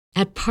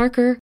At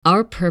Parker,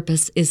 our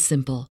purpose is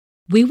simple.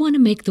 We want to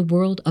make the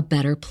world a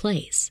better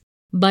place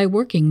by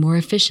working more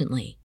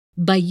efficiently,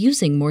 by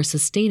using more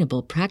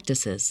sustainable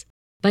practices,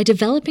 by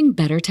developing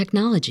better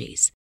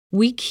technologies.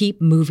 We keep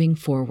moving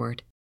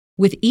forward.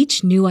 With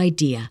each new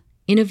idea,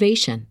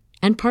 innovation,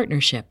 and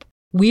partnership,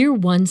 we're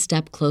one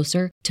step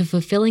closer to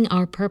fulfilling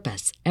our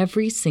purpose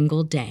every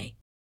single day.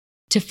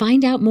 To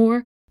find out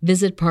more,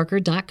 visit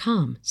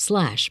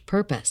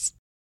parker.com/purpose.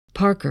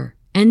 Parker,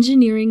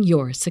 engineering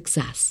your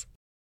success.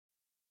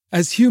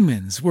 As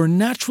humans, we're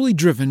naturally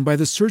driven by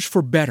the search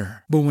for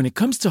better. But when it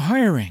comes to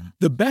hiring,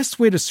 the best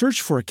way to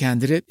search for a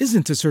candidate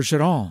isn't to search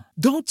at all.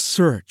 Don't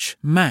search,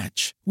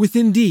 match with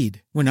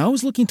Indeed. When I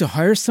was looking to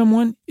hire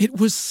someone, it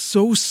was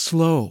so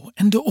slow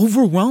and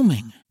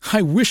overwhelming.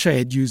 I wish I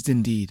had used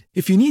Indeed.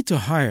 If you need to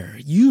hire,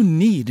 you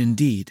need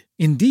Indeed.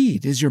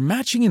 Indeed is your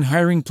matching and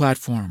hiring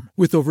platform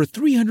with over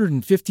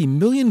 350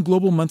 million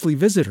global monthly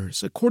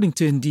visitors, according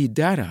to Indeed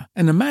data,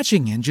 and a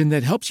matching engine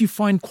that helps you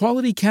find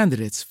quality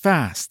candidates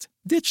fast.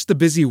 Ditch the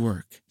busy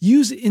work.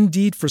 Use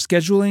Indeed for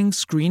scheduling,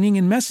 screening,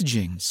 and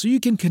messaging so you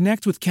can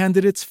connect with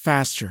candidates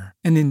faster.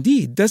 And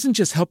Indeed doesn't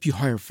just help you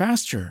hire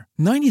faster.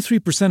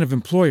 93% of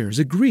employers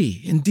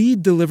agree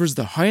Indeed delivers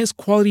the highest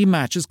quality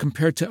matches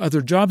compared to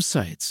other job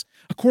sites,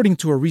 according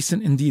to a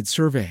recent Indeed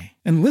survey.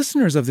 And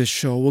listeners of this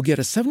show will get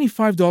a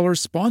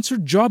 $75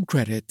 sponsored job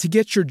credit to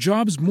get your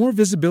jobs more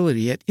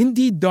visibility at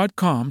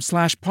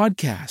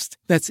Indeed.com/podcast.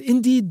 That's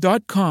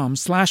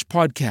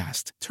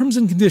Indeed.com/podcast. Terms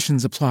and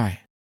conditions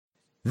apply.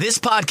 This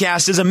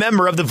podcast is a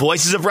member of the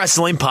Voices of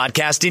Wrestling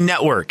Podcasting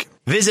Network.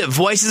 Visit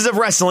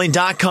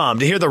voicesofwrestling.com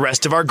to hear the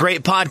rest of our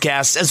great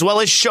podcasts, as well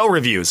as show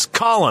reviews,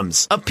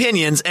 columns,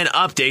 opinions, and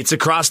updates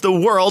across the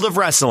world of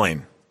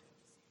wrestling.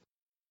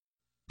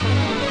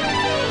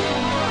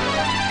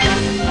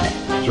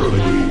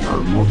 Certainly,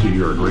 our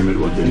multi-year agreement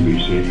with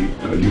NBC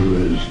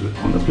is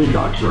on the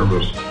Peacock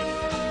service.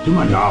 To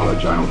my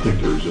knowledge, I don't think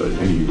there's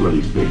any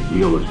really big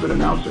deal that's been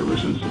announced ever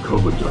since the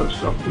COVID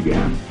stuff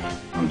began.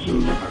 So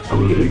I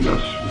really think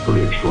that's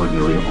pretty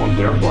extraordinary on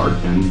their part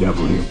and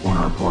definitely on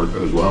our part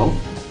as well.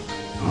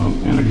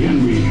 And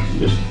again,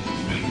 this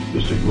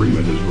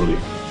agreement is really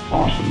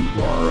awesome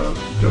for our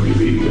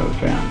WWE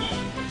fans,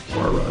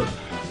 or our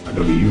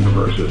WWE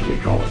Universe as we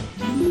call it.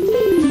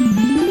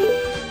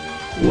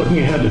 Looking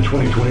ahead to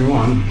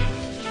 2021,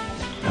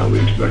 we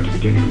expect to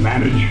continue to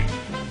manage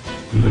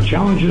the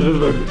challenges of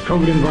the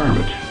COVID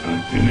environment,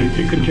 and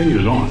it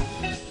continues on.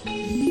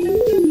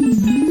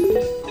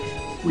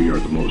 We are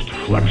the most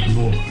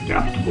flexible,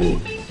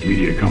 adaptable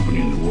media company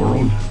in the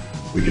world.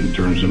 We can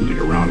turn something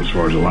around as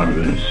far as a lot of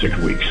it in 6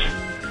 weeks.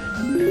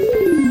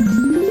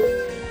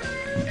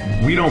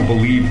 We don't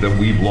believe that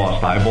we've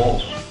lost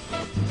eyeballs.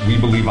 We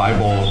believe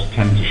eyeballs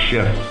tend to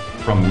shift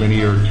from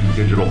linear to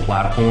digital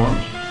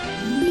platforms.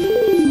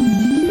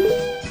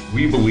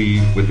 We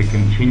believe with the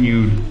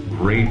continued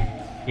great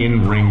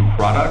in-ring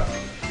product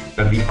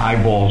that the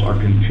eyeballs are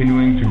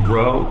continuing to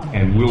grow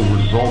and will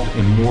result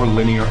in more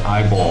linear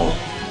eyeballs.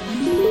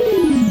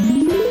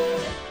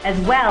 As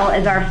well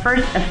as our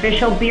first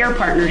official beer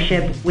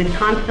partnership with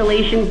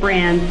Constellation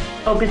Brands,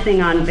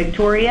 focusing on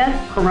Victoria,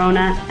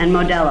 Corona, and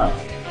Modelo.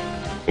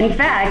 In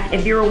fact,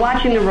 if you were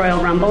watching the Royal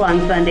Rumble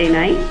on Sunday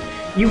night,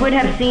 you would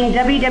have seen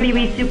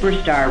WWE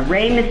superstar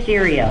Rey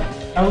Mysterio,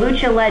 a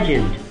lucha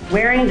legend,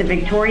 wearing the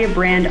Victoria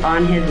brand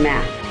on his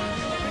mask.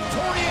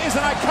 Victoria is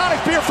an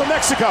iconic beer from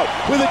Mexico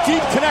with a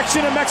deep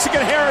connection to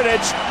Mexican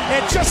heritage.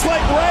 And just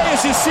like Rey,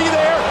 as you see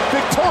there,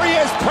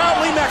 Victoria is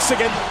proudly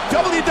Mexican.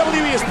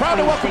 WWE is proud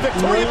to welcome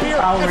Victoria Beer.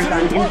 Followers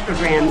on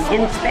Instagram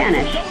in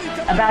Spanish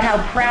about how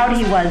proud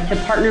he was to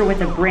partner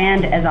with a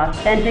brand as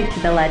authentic to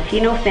the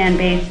Latino fan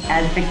base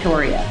as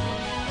Victoria.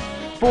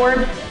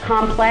 Forbes,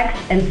 Complex,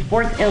 and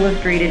Sports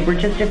Illustrated were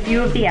just a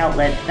few of the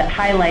outlets that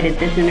highlighted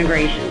this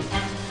integration.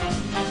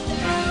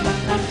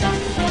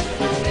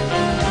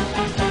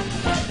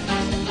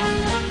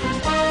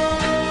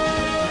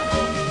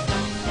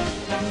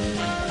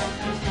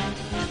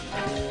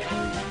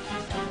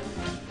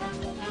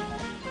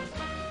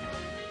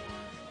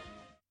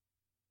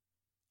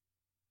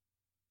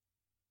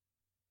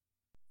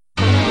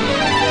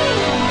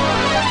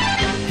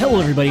 Hello,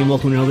 everybody, and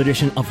welcome to another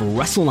edition of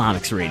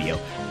WrestleNomics Radio.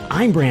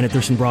 I'm Brandon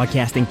Thurston,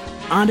 broadcasting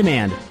on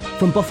demand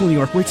from Buffalo, New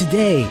York, where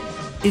today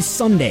is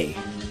Sunday,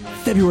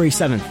 February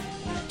 7th,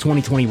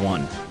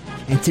 2021.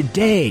 And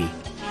today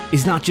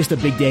is not just a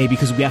big day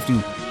because we have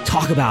to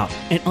talk about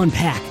and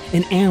unpack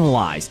and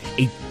analyze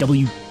a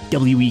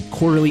WWE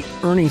quarterly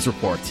earnings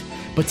report,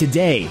 but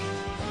today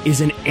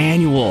is an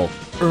annual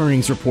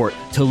earnings report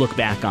to look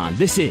back on.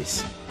 This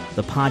is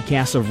the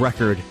podcast of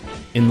record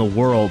in the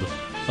world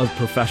of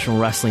professional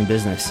wrestling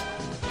business.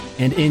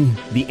 And in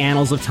the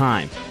annals of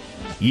time,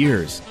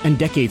 years and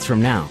decades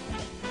from now,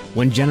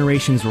 when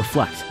generations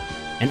reflect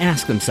and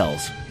ask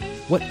themselves,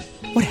 what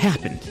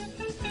happened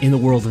in the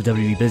world of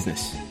WWE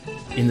business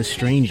in the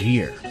strange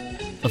year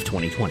of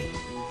 2020?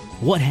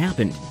 What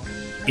happened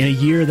in a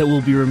year that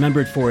will be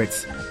remembered for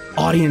its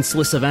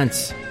audience-less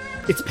events,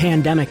 its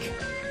pandemic,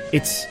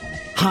 its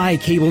high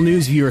cable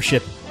news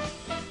viewership?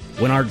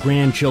 when our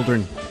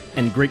grandchildren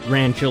and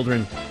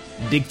great-grandchildren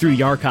dig through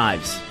the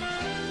archives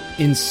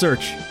in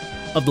search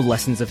of the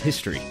lessons of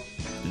history,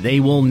 they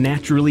will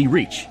naturally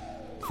reach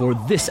for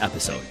this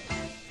episode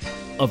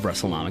of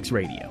WrestleNomics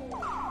Radio.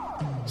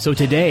 So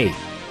today,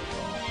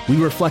 we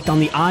reflect on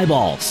the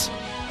eyeballs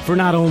for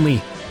not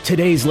only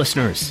today's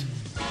listeners,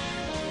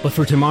 but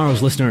for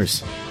tomorrow's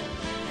listeners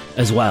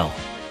as well.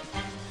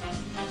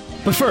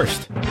 But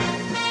first,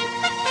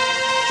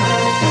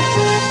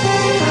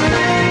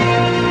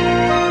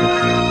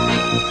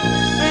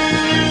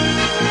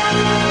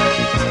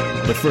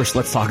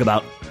 let's talk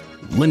about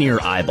linear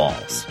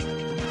eyeballs.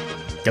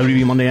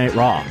 WWE Monday Night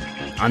Raw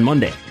on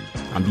Monday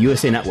on the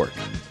USA Network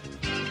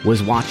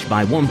was watched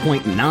by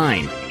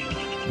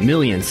 1.9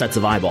 million sets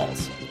of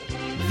eyeballs.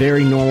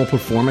 Very normal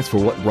performance for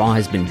what Raw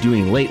has been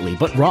doing lately,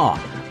 but Raw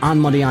on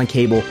Monday on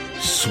cable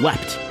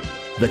swept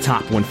the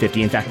top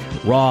 150. In fact,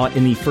 Raw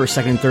in the first,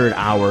 second, third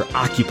hour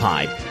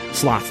occupied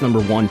slots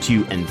number 1,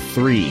 2, and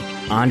 3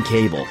 on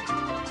cable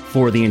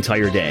for the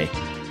entire day.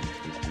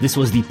 This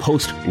was the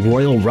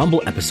post-Royal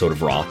Rumble episode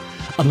of Raw,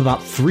 up about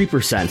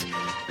 3%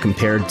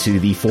 compared to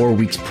the 4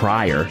 weeks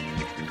prior.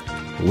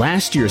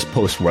 Last year's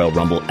post-Royal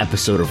Rumble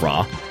episode of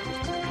Raw,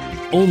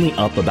 only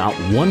up about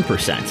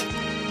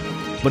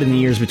 1%. But in the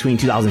years between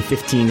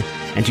 2015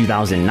 and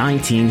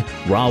 2019,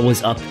 Raw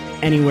was up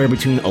anywhere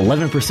between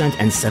 11%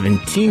 and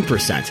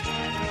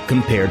 17%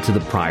 compared to the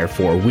prior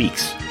 4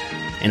 weeks.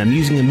 And I'm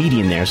using a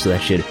median there, so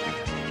that should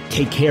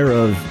take care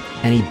of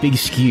any big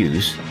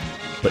skews.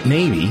 But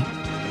maybe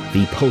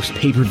the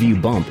post-pay-per-view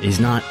bump is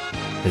not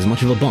as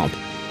much of a bump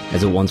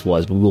as it once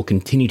was, but we will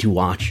continue to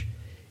watch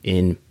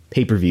in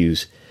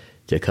pay-per-views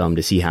to come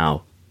to see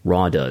how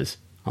Raw does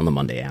on the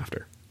Monday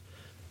after.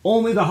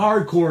 Only the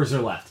hardcores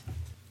are left.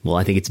 Well,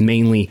 I think it's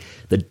mainly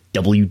the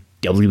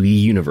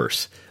WWE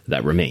Universe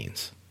that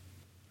remains.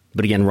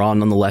 But again, Raw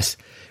nonetheless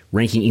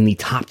ranking in the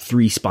top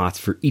 3 spots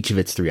for each of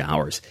its 3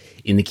 hours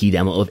in the key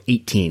demo of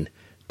 18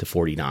 to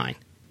 49.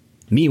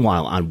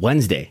 Meanwhile, on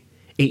Wednesday,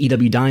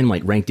 AEW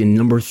Dynamite ranked in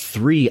number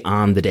 3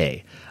 on the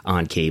day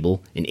on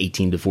cable in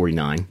 18 to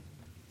 49.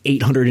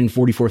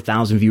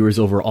 844,000 viewers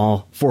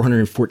overall,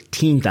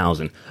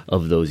 414,000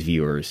 of those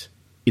viewers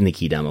in the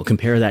key demo.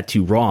 Compare that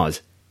to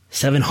Raw's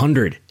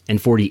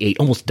 748,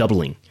 almost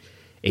doubling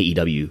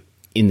AEW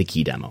in the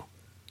key demo.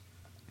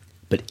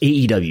 But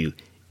AEW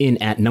in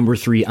at number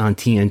 3 on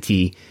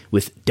TNT,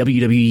 with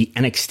WWE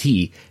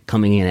NXT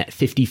coming in at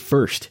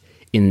 51st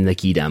in the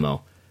key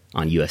demo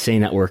on USA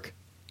Network.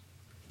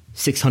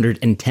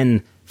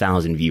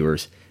 610,000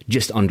 viewers,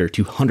 just under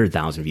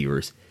 200,000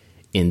 viewers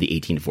in the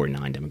 18 to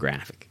 49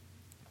 demographic.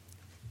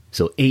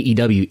 So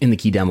AEW in the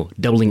key demo,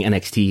 doubling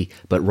NXT,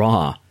 but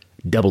Raw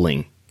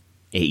doubling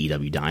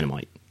AEW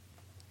Dynamite.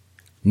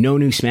 No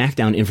new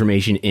SmackDown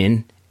information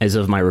in as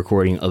of my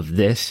recording of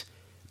this,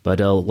 but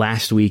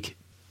last week,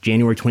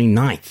 January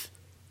 29th,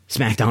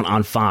 SmackDown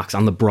on Fox,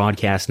 on the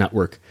broadcast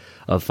network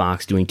of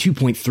Fox, doing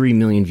 2.3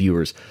 million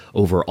viewers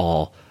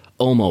overall,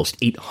 almost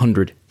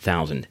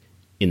 800,000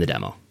 in the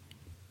demo.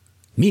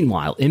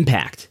 Meanwhile,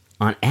 Impact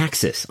on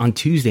Axis on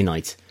Tuesday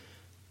nights,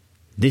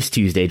 this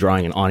Tuesday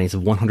drawing an audience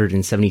of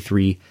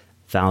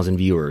 173,000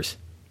 viewers,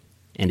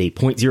 and a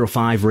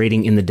 .05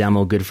 rating in the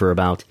demo, good for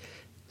about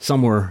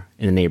somewhere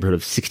in the neighborhood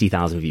of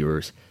 60,000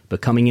 viewers,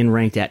 but coming in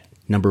ranked at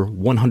number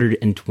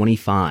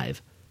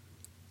 125,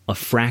 a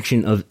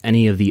fraction of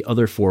any of the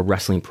other 4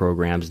 wrestling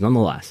programs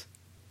nonetheless.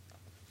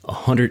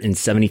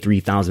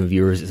 173,000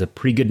 viewers is a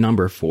pretty good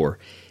number for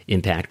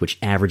Impact, which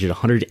averaged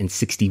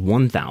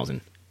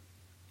 161,000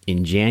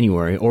 in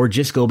January, or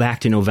just go back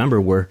to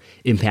November where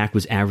Impact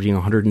was averaging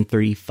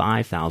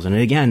 135,000,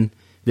 and again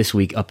this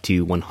week up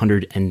to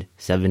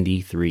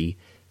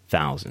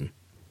 173,000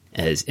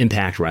 as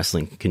Impact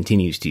Wrestling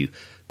continues to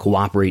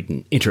cooperate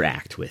and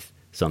interact with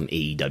some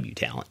AEW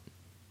talent.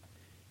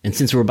 And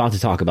since we're about to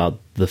talk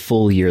about the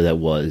full year that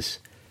was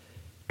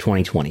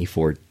 2020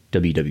 for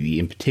WWE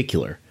in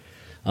particular,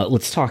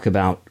 let's talk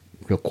about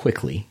real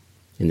quickly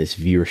in this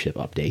viewership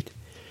update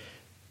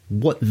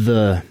what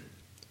the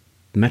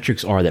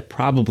metrics are that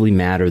probably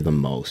matter the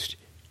most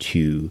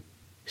to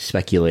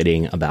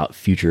speculating about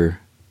future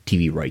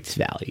TV rights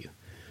value.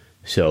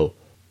 So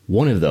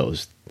one of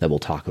those that we'll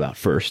talk about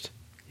first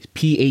is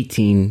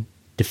P18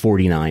 to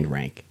 49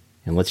 rank.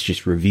 And let's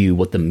just review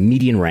what the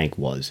median rank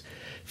was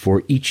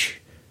for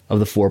each of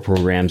the 4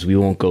 programs. We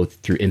won't go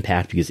through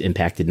Impact because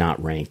Impact did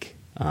not rank,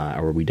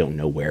 or we don't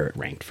know where it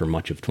ranked for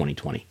much of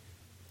 2020.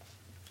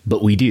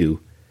 But we do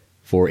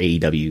for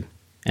AEW,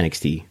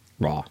 NXT,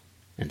 Raw,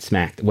 and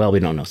SmackDown. Well, we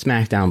don't know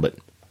SmackDown, but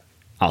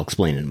I'll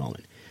explain in a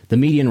moment. The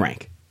median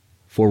rank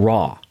for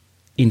Raw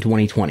in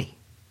 2020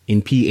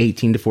 in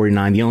P18 to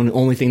 49, the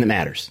only thing that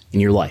matters in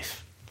your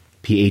life.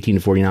 P18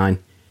 to 49,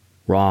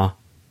 Raw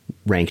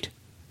ranked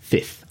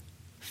 5th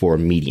for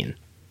median.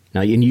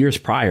 Now, in years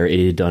prior,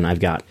 it had done, I've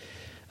got,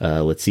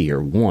 let's see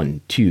here,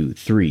 1, 2,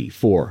 3,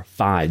 4,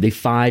 5.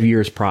 5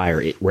 years prior,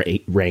 it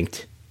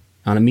ranked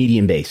on a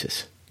median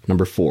basis,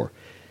 number 4.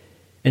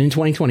 And in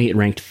 2020, it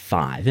ranked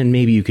 5. And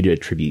maybe you could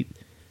attribute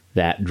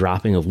that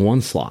dropping of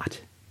 1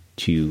 slot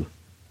to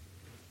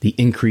the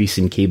increase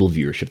in cable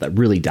viewership that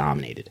really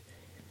dominated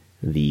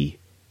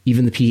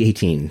even the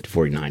P18 to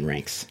 49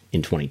 ranks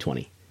in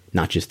 2020,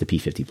 not just the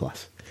P50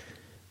 plus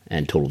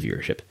and total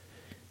viewership.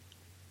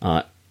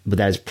 But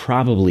that is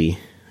probably,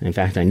 in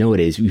fact, I know it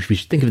is, we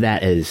should think of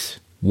that as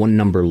one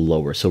number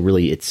lower. So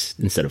really it's,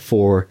 instead of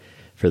 4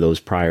 for those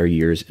prior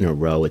years in a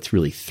row, it's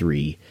really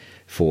 3.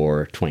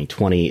 For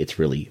 2020, it's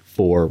really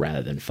 4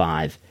 rather than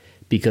 5,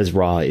 because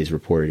Raw is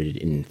reported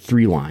in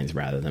 3 lines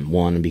rather than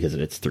 1 because of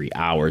its 3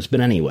 hours.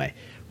 But anyway,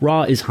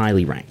 Raw is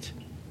highly ranked.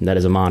 And that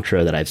is a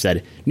mantra that I've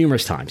said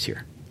numerous times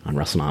here on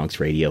WrestleNomics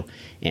Radio.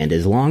 And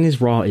as long as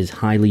Raw is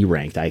highly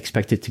ranked, I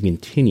expect it to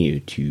continue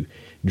to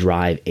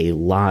drive a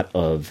lot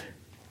of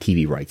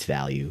TV rights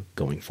value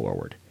going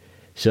forward.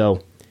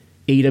 So,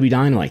 AEW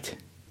Dynamite,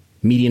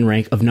 median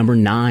rank of number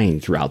 9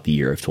 throughout the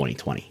year of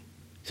 2020.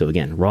 So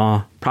again,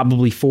 Raw,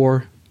 probably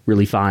 4,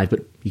 really 5, but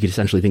you could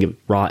essentially think of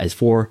Raw as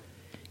 4.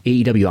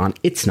 AEW on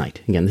its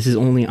night. Again, this is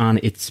only on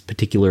its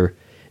particular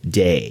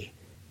day.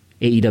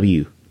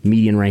 AEW,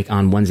 median rank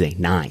on Wednesday,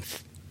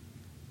 9th.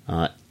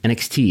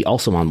 NXT,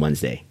 also on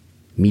Wednesday,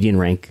 median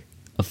rank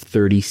of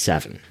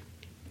 37.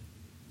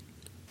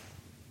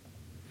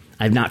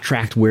 I've not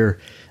tracked where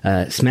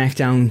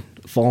SmackDown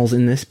falls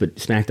in this, but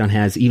SmackDown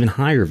has even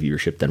higher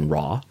viewership than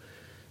Raw.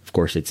 Of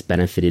course, it's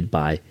benefited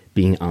by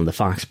being on the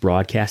Fox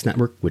broadcast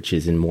network, which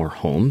is in more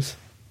homes.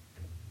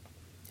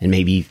 And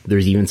maybe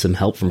there's even some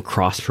help from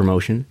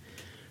cross-promotion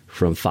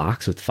from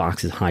Fox, with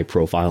Fox's high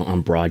profile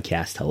on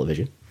broadcast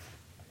television.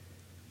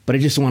 But I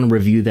just want to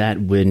review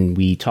that when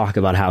we talk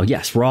about how,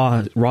 yes,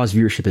 Raw's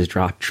viewership has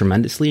dropped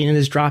tremendously, and it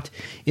has dropped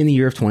in the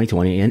year of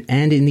 2020,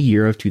 and in the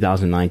year of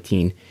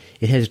 2019,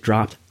 it has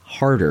dropped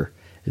harder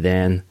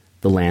than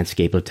the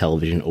landscape of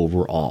television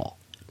overall.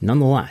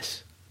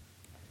 Nonetheless,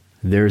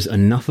 there's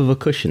enough of a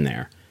cushion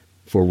there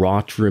for Raw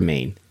to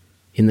remain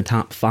in the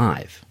top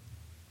 5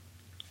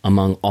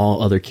 among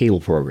all other cable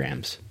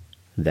programs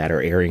that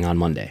are airing on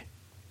Monday.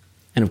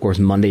 And of course,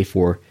 Monday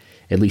for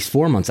at least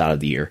 4 months out of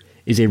the year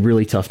is a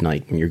really tough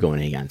night when you're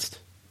going against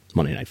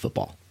Monday Night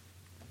Football.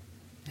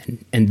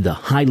 And the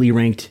highly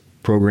ranked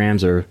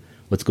programs are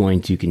what's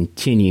going to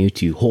continue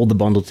to hold the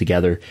bundle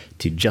together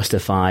to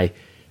justify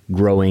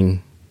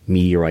growing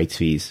media rights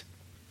fees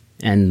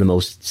and the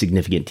most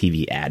significant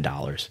TV ad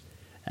dollars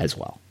as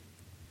well.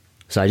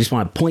 So I just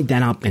want to point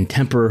that out and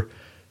temper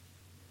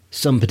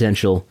some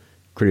potential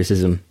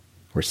criticism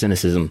or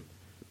cynicism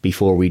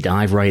before we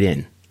dive right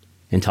in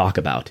and talk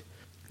about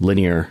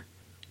linear,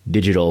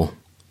 digital,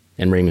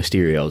 and Rey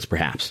Mysterio's,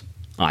 perhaps,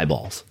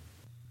 eyeballs.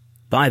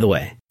 By the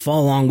way,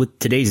 follow along with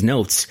today's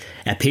notes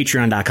at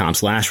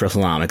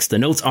patreon.com/WrestleNomics. The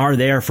notes are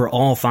there for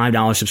all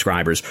 $5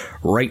 subscribers.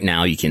 Right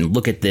now, you can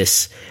look at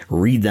this,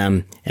 read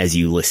them as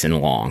you listen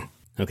along.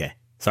 Okay,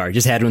 sorry,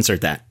 just had to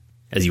insert that,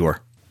 as you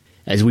were.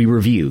 As we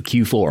review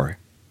Q4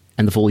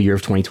 and the full year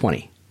of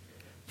 2020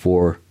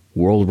 for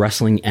World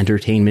Wrestling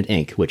Entertainment,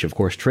 Inc., which of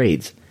course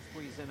trades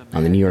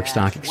on the New York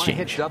Stock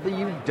Exchange.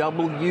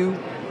 WWE.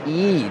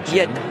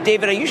 Yeah,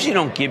 David, I usually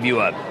don't give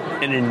you an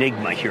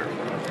enigma here.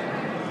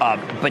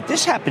 But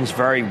this happens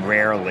very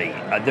rarely.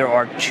 There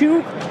are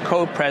 2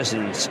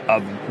 co-presidents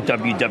of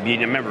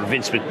WWE. Remember,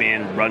 Vince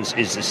McMahon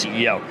is the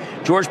CEO.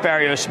 George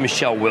Barrios and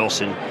Michelle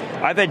Wilson.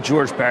 I've had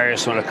George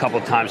Barrios on a couple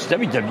of times.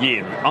 WWE,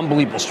 an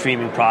unbelievable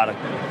streaming product.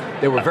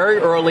 They were very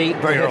early.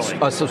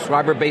 A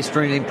subscriber-based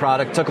streaming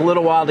product. Took a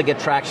little while to get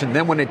traction.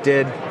 Then when it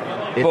did,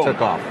 it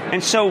took off.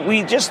 And so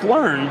we just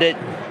learned that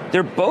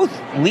they're both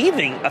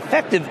leaving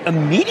effective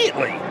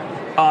immediately.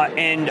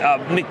 And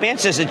McMahon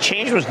says the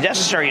change was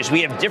necessary as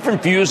we have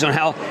different views on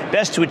how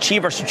best to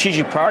achieve our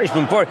strategic priorities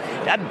moving forward.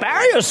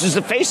 Barrios is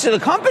the face of the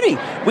company.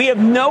 We have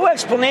no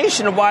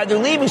explanation of why they're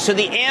leaving, so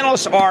the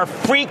analysts are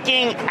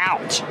freaking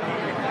out.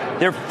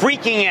 They're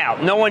freaking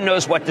out. No one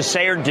knows what to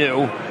say or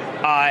do.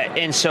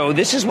 And so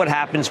this is what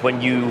happens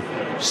when you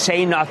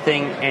say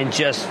nothing and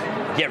just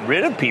get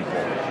rid of people.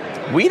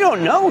 We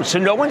don't know. So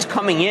no one's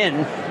coming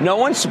in. No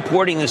one's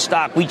supporting the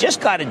stock. We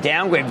just got a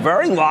downgrade,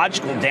 very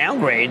logical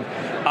downgrade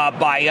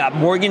by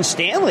Morgan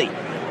Stanley,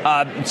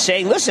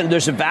 saying, listen,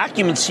 there's a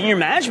vacuum in senior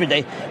management.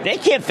 They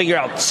can't figure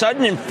out,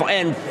 sudden and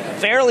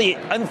fairly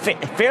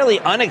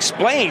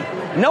unexplained.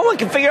 No one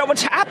can figure out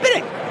what's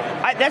happening.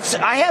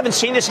 I haven't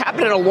seen this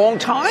happen in a long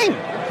time.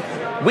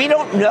 We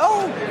don't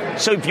know.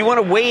 So if you want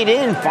to wade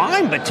in,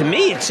 fine. But to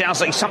me, it sounds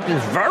like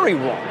something's very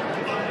wrong.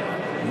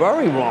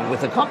 Very wrong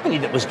with a company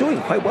that was doing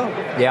quite well.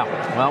 Yeah,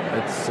 well,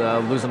 it's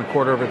losing a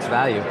quarter of its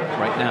value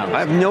right now. I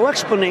have no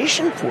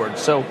explanation for it,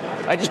 so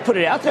I just put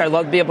it out there. I'd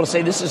love to be able to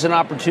say this is an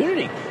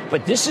opportunity,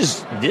 but this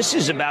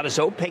is about as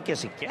opaque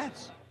as it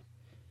gets.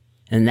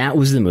 And that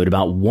was the mood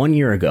about 1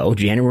 year ago,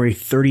 January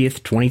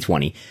 30th,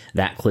 2020,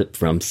 that clip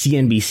from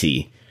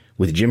CNBC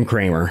with Jim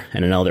Cramer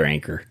and another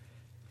anchor,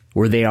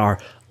 where they are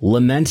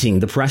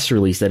lamenting the press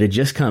release that had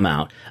just come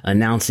out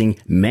announcing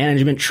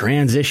management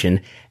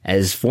transition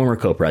as former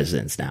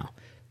co-presidents now,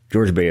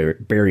 George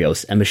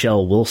Barrios and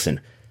Michelle Wilson,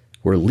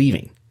 were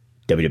leaving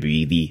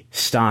WWE. The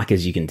stock,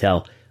 as you can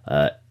tell,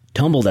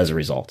 tumbled as a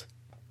result,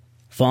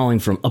 falling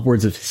from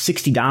upwards of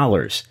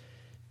 $60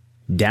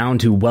 down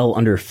to well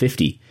under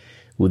 50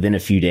 within a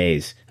few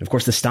days. Of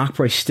course, the stock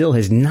price still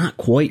has not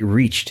quite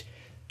reached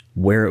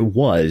where it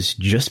was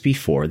just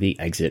before the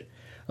exit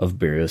of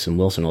Berrios and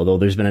Wilson, although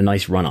there's been a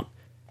nice run-up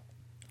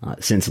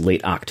since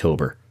late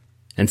October.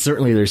 And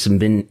certainly there's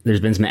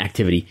been some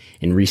activity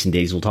in recent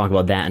days. We'll talk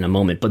about that in a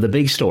moment. But the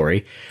big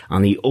story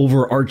on the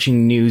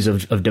overarching news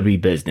of WWE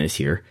business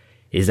here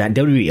is that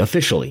WWE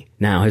officially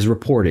now has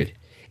reported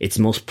its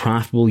most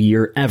profitable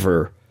year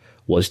ever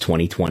was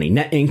 2020.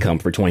 Net income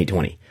for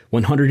 2020,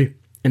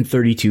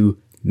 $132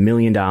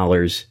 million,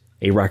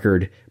 a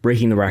record,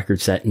 breaking the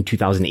record set in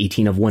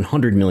 2018 of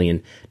 $100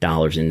 million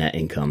in net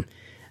income.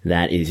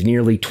 That is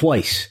nearly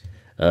twice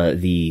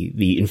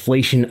the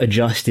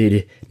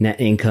inflation-adjusted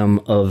net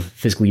income of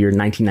fiscal year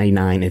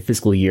 1999 and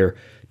fiscal year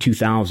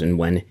 2000,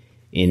 when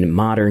in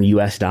modern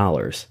U.S.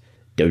 dollars,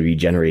 WWE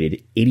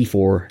generated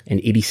 $84 and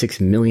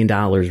 $86 million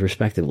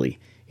respectively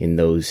in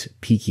those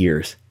peak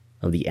years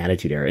of the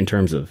Attitude Era in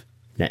terms of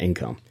net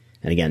income.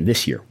 And again,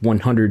 this year,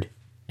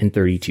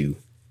 $132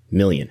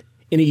 million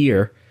in a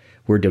year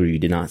where WWE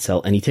did not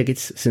sell any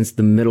tickets since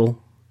the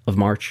middle of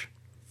March,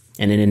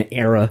 and in an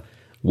era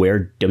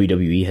where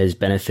WWE has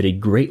benefited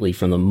greatly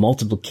from the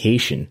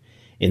multiplication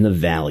in the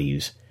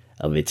values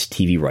of its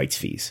TV rights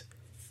fees.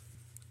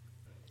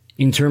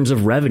 In terms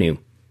of revenue,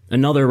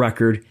 another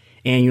record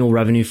annual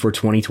revenue for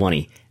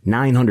 2020,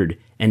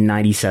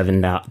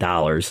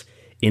 $997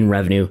 in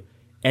revenue,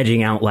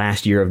 edging out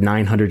last year of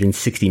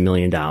 $960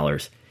 million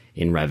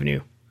in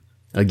revenue.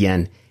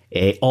 Again,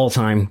 an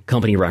all-time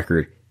company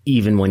record,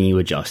 even when you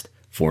adjust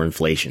for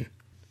inflation.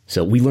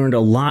 So we learned a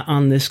lot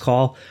on this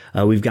call.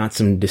 We've got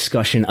some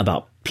discussion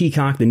about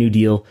Peacock, the new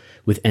deal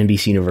with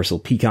NBC Universal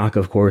Peacock,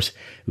 of course.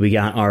 We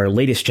got our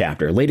latest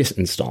chapter, latest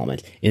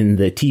installment in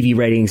the TV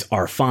ratings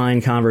are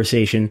fine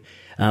conversation.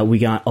 We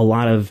got a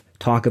lot of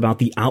talk about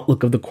the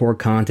outlook of the core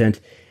content,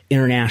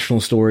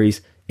 international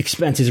stories,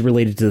 expenses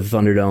related to the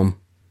Thunderdome.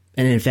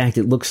 And in fact,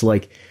 it looks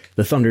like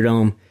the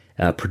Thunderdome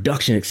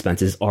production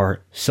expenses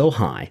are so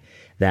high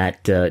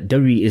that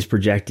WWE is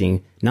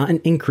projecting not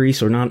an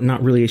increase or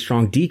not really a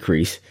strong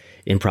decrease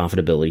in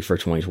profitability for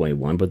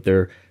 2021, but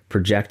they're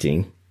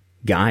projecting,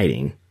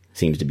 guiding,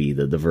 seems to be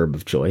the verb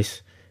of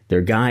choice. They're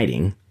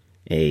guiding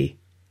a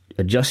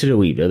adjusted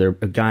OIBDA. They're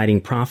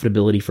guiding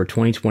profitability for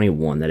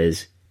 2021 that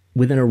is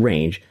within a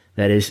range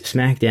that is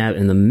smack dab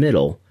in the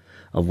middle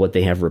of what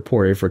they have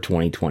reported for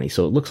 2020.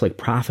 So it looks like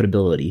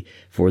profitability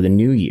for the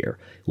new year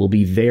will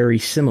be very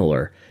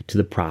similar to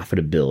the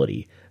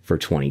profitability for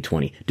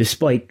 2020,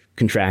 despite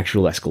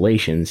contractual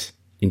escalations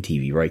in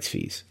TV rights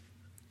fees.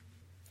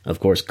 Of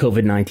course,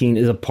 COVID-19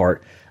 is a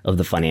part of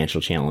the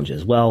financial challenge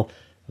as well.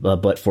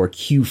 But for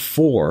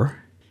Q4,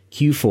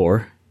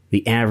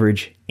 the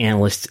average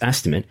analyst's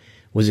estimate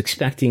was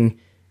expecting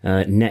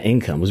net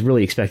income, was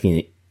really expecting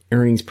an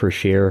earnings per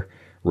share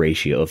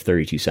ratio of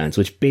 32 cents,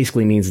 which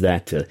basically means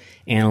that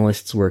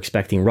analysts were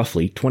expecting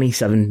roughly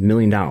 $27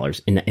 million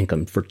in net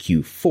income for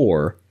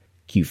Q4,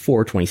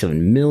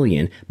 $27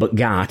 million, but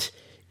got,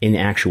 in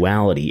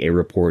actuality, a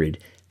reported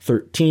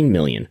 $13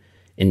 million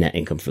in net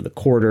income for the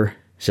quarter.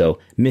 So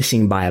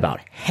missing by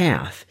about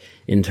half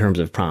in terms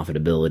of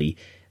profitability.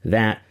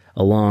 That,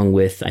 along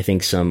with, I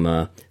think,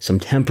 some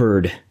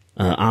tempered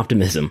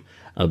optimism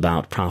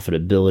about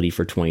profitability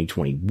for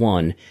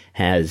 2021,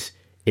 has,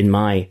 in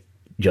my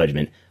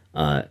judgment,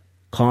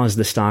 caused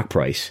the stock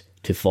price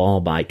to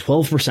fall by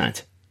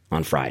 12%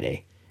 on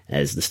Friday,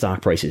 as the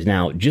stock price is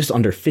now just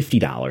under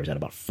 $50 at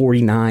about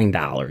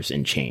 $49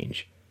 and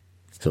change.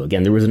 So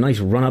again, there was a nice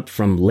run-up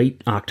from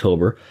late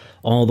October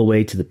all the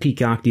way to the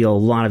Peacock deal. A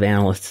lot of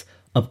analysts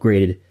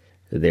upgraded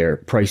their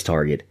price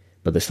target,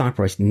 but the stock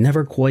price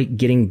never quite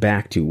getting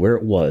back to where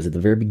it was at the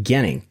very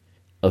beginning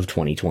of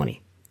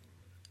 2020.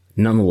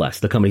 Nonetheless,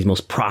 the company's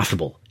most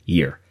profitable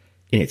year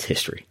in its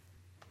history.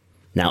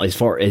 Now, as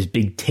far as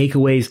big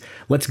takeaways,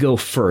 let's go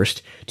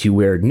first to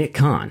where Nick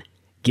Khan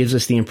gives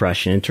us the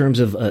impression in terms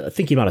of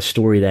thinking about a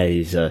story that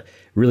is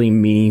really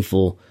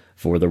meaningful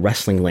for the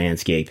wrestling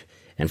landscape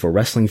and for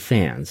wrestling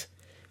fans.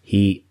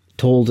 He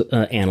told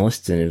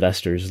analysts and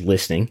investors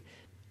listening,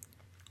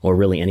 or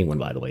really anyone,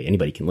 by the way,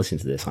 anybody can listen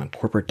to this on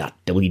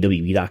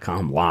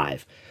corporate.wwe.com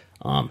live,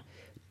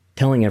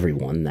 telling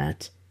everyone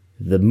that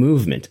the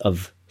movement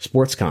of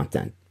sports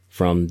content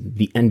from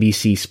the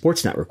NBC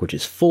Sports Network, which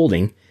is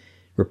folding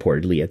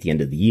reportedly at the end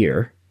of the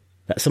year,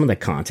 that some of that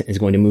content is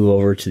going to move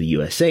over to the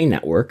USA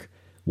Network.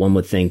 One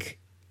would think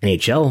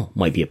NHL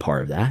might be a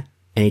part of that.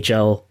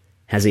 NHL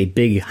has a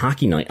big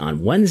hockey night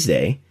on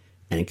Wednesday.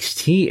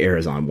 NXT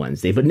airs on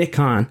Wednesday. But Nick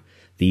Khan,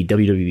 the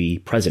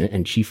WWE president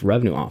and chief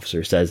revenue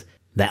officer, says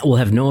that will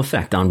have no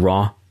effect on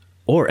Raw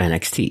or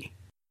NXT.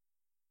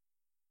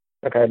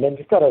 Okay, and then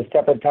just on a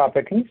separate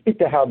topic, can you speak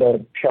to how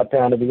the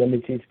shutdown of the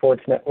NBC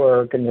Sports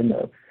Network and then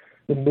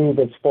the move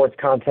of sports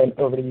content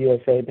over to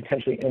USA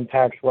potentially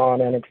impacts Raw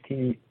and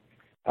NXT,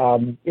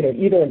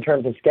 either in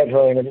terms of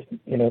scheduling or just,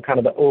 kind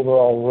of the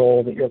overall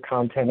role that your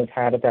content has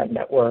had at that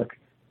network?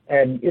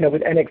 And,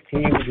 with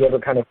NXT, would you ever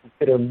kind of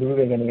consider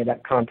moving any of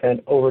that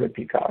content over to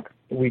Peacock,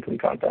 the weekly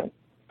content?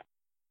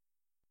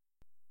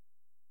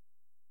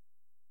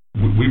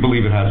 We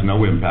believe it has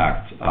no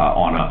impact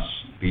on us,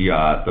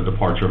 the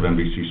departure of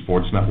NBC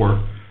Sports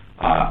Network.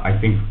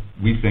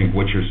 We think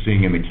what you're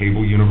seeing in the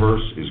cable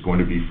universe is going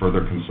to be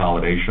further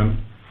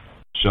consolidation.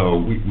 So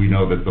we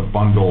know that the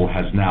bundle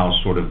has now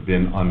sort of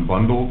been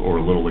unbundled or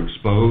a little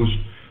exposed.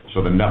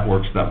 So the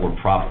networks that were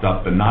propped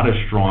up, the not as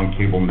strong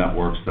cable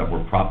networks that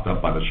were propped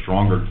up by the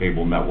stronger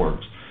cable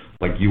networks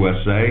like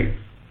USA,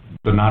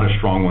 the not as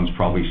strong ones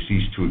probably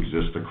cease to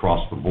exist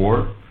across the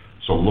board.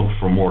 So look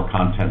for more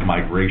content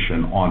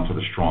migration onto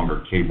the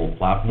stronger cable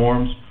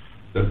platforms.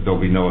 There'll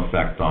be no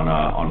effect on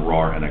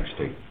Raw or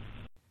NXT.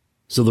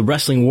 So the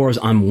wrestling wars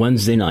on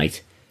Wednesday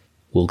night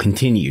will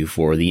continue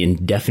for the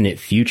indefinite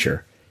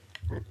future,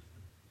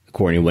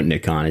 according to what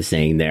Nick Khan is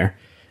saying there.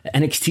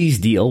 NXT's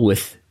deal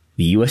with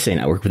the USA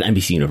Network, with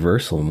NBC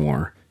Universal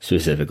more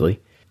specifically,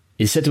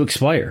 is set to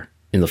expire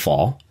in the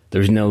fall.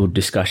 There's no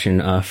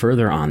discussion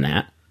further on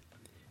that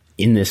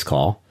in this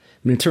call.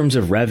 But in terms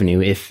of revenue,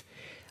 if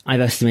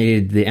I've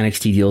estimated the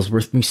NXT deal is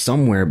worth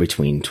somewhere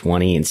between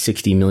 $20 and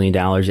 $60 million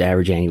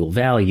average annual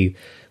value,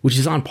 which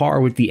is on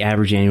par with the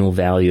average annual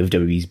value of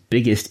WWE's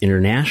biggest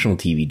international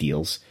TV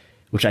deals,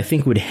 which I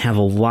think would have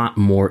a lot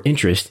more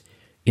interest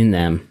in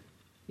them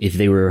if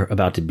they were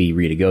about to be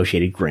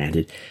renegotiated.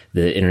 Granted,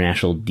 the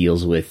international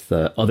deals with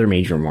other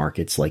major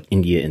markets like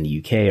India and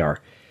the UK are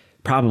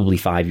probably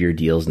 5-year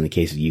deals. In the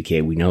case of the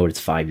UK, we know it's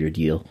a 5-year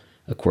deal,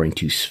 according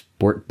to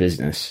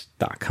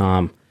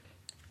sportbusiness.com.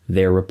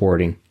 They're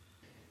reporting.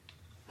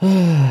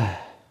 But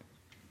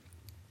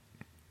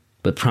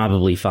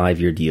probably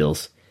 5-year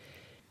deals.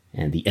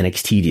 And the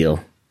NXT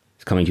deal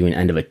is coming to an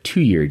end of a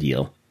 2-year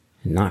deal.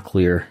 And not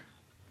clear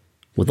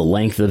what the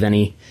length of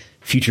any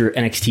future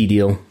NXT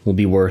deal will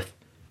be worth.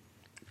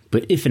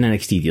 But if an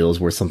NXT deal is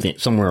worth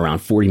somewhere around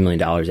 $40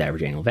 million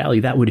average annual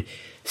value, that would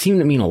seem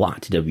to mean a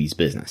lot to WWE's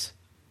business.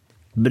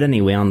 But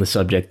anyway, on the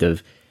subject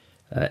of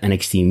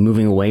NXT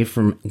moving away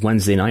from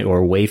Wednesday night or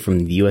away from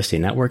the USA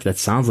Network, that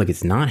sounds like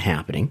it's not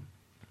happening.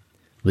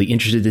 We'll be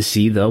interested to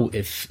see, though,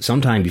 if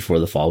sometime before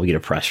the fall we get a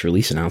press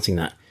release announcing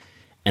that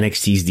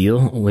NXT's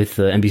deal with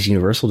NBC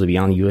Universal to be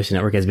on the USA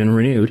Network has been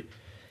renewed.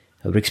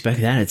 I would expect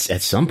that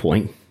at some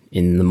point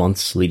in the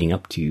months leading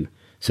up to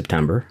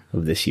September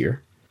of this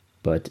year.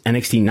 But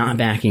NXT not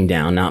backing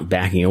down, not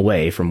backing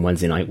away from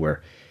Wednesday night,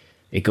 where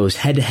it goes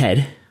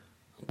head-to-head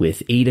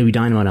with AEW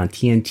Dynamite on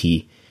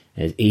TNT,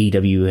 as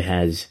AEW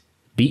has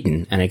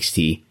beaten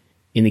NXT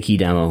in the key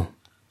demo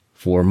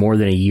for more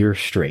than a year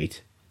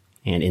straight,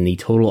 and in the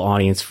total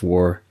audience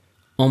for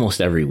almost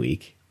every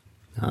week.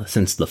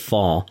 Since the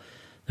fall,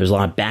 there's a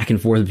lot of back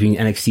and forth between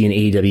NXT and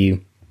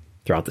AEW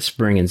throughout the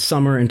spring and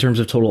summer in terms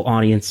of total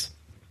audience.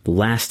 The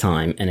last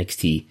time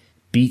NXT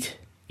beat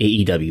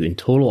AEW in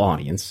total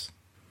audience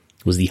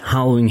was the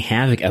Halloween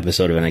Havoc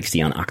episode of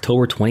NXT on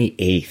October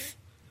 28th.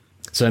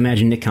 So I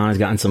imagine Nick Khan has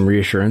gotten some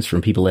reassurance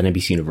from people at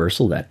NBC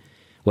Universal that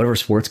whatever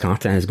sports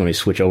content is going to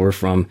switch over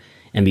from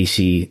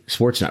NBC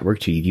Sports Network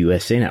to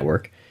USA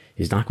Network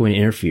is not going to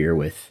interfere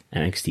with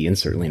NXT, and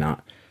certainly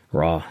not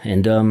Raw.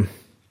 And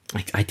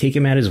I take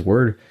him at his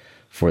word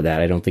for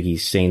that. I don't think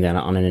he's saying that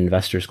on an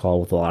investor's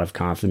call with a lot of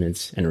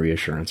confidence and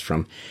reassurance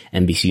from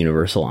NBC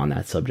Universal on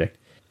that subject.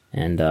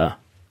 And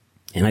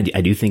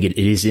I do think it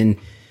is in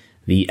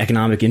the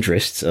economic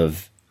interests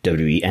of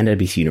WWE and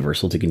NBC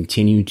Universal to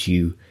continue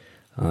to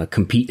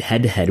compete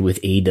head-to-head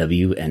with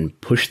AEW and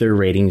push their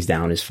ratings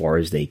down as far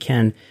as they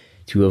can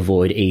to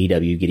avoid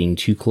AEW getting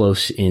too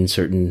close in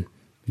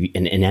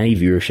any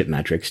viewership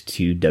metrics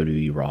to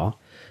WWE Raw,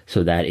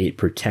 so that it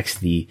protects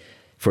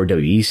for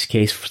WWE's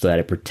case, so that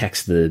it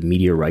protects the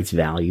media rights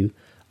value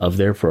of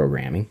their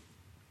programming,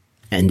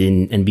 and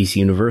in NBC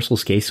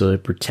Universal's case, so that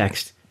it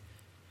protects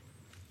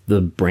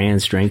the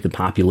brand strength, the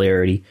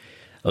popularity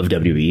of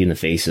WWE in the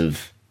face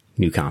of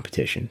new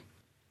competition.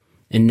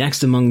 And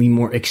next, among the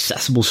more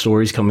accessible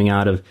stories coming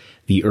out of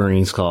the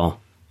earnings call,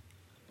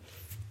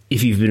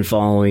 if you've been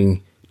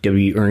following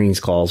WWE earnings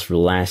calls for the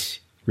last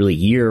really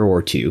year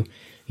or two,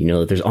 you know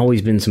that there's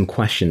always been some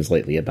questions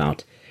lately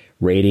about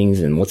ratings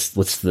and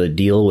what's the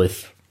deal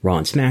with Raw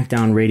and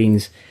SmackDown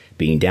ratings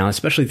being down,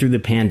 especially through the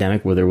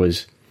pandemic where there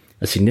was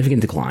a significant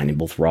decline in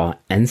both Raw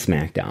and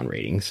SmackDown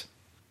ratings.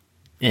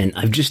 And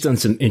I've just done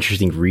some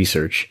interesting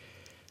research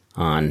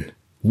on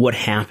what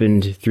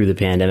happened through the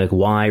pandemic,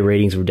 why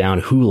ratings were down,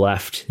 who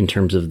left in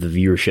terms of the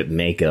viewership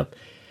makeup.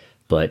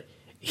 But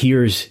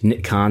here's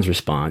Nick Khan's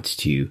response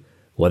to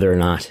whether or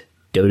not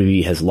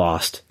WWE has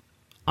lost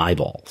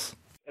eyeballs.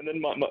 And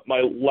then my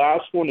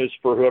last one is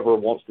for whoever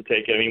wants to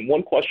take it. I mean,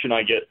 one question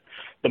I get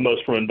the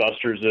most from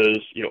investors is,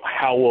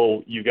 how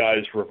will you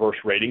guys reverse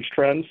ratings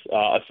trends?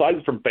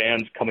 Aside from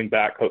bands coming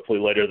back hopefully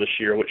later this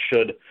year, which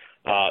should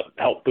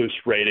help boost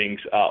ratings,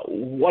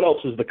 what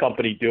else is the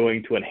company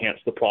doing to enhance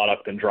the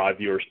product and drive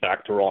viewers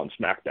back to Raw and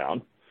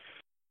SmackDown?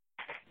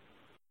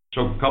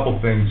 So a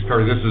couple things.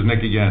 Curry, this is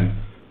Nick again.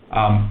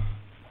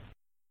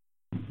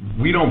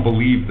 We don't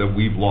believe that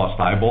we've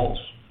lost eyeballs.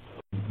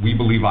 We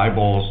believe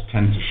eyeballs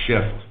tend to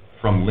shift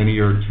from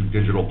linear to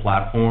digital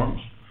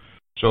platforms.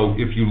 So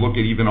if you look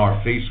at even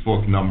our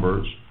Facebook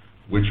numbers,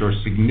 which are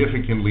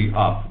significantly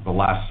up the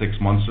last 6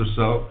 months or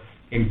so,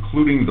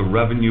 including the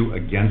revenue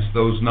against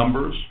those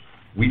numbers,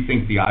 we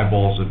think the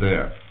eyeballs are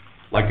there.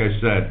 Like I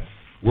said,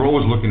 we're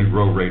always looking to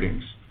grow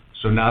ratings.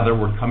 So now that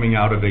we're coming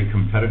out of a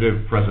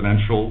competitive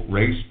presidential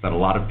race that a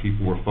lot of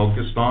people were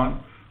focused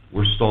on,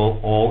 we're still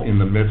all in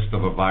the midst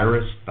of a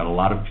virus that a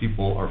lot of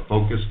people are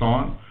focused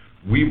on.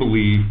 We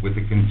believe with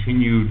a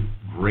continued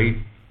great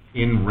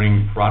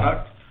in-ring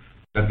product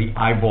that the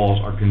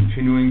eyeballs are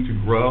continuing to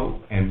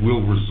grow and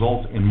will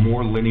result in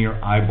more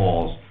linear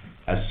eyeballs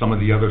as some of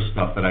the other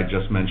stuff that I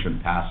just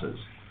mentioned passes.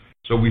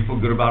 So we feel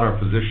good about our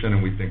position,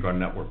 and we think our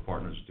network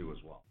partners do as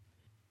well.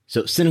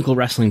 So cynical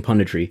wrestling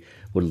punditry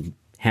would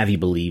have you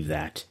believe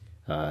that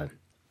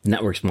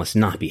networks must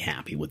not be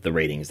happy with the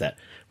ratings that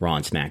Raw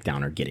and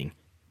SmackDown are getting.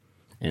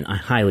 And I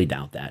highly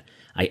doubt that.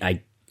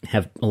 I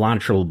have a lot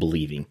of trouble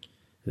believing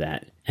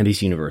that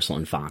NBC Universal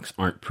and Fox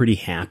aren't pretty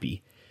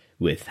happy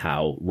with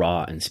how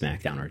Raw and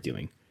SmackDown are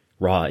doing.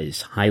 Raw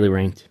is highly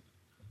ranked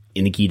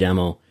in the key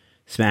demo.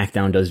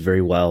 SmackDown does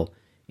very well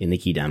in the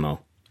key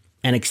demo.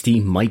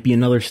 NXT might be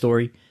another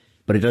story,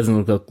 but it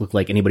doesn't look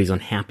like anybody's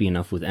unhappy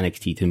enough with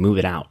NXT to move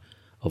it out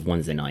of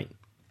Wednesday night.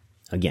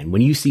 Again,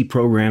 when you see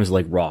programs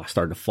like Raw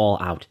start to fall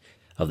out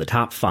of the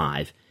top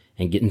 5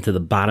 and get into the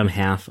bottom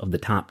half of the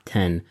top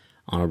 10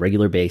 on a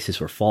regular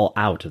basis, or fall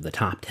out of the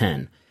top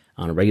 10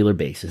 on a regular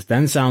basis,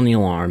 then sound the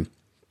alarm.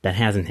 That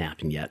hasn't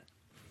happened yet.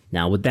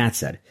 Now, with that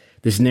said,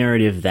 this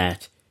narrative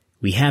that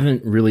we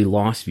haven't really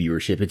lost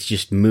viewership, it's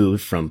just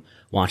moved from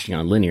watching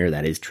on linear,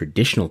 that is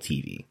traditional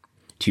TV,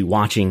 to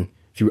watching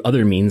through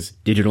other means,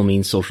 digital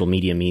means, social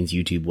media means,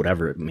 YouTube,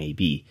 whatever it may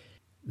be.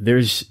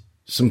 There's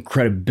some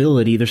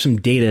credibility, there's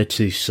some data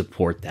to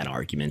support that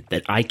argument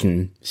that I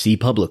can see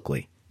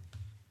publicly.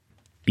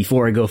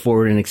 Before I go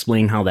forward and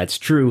explain how that's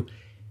true,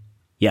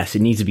 yes,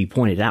 it needs to be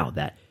pointed out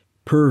that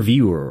per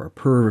viewer or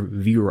per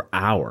viewer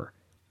hour,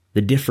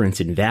 the difference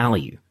in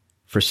value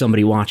for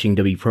somebody watching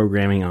WWE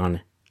programming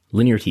on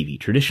linear TV,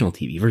 traditional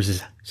TV,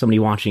 versus somebody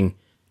watching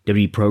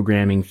WWE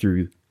programming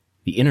through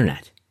the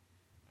internet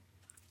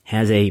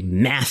has a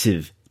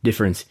massive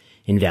difference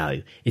in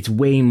value. It's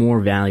way more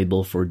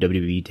valuable for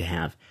WWE to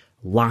have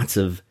lots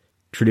of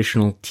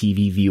traditional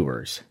TV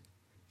viewers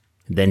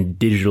than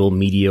digital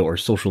media or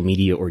social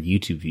media or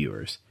YouTube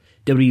viewers.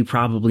 WWE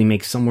probably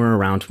makes somewhere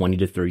around $20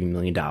 to $30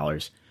 million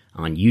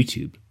on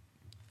YouTube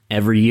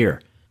every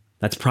year.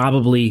 That's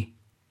probably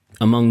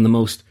among the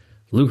most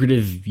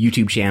lucrative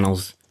YouTube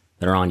channels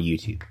that are on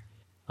YouTube.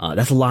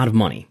 That's a lot of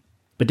money.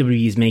 But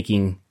WWE is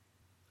making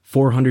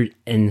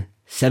 $470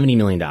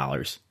 million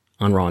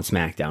on Raw and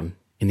SmackDown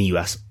in the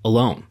US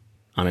alone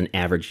on an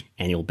average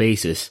annual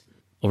basis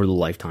over the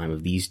lifetime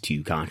of these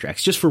two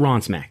contracts, just for Raw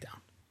and SmackDown.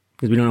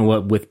 Because we don't know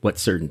with a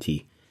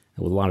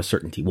lot of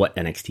certainty, what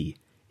NXT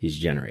is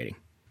generating.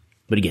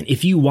 But again,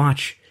 if you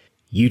watch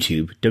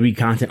YouTube, WWE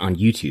content on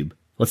YouTube,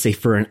 let's say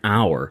for an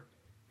hour,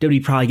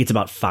 WWE probably gets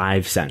about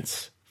 5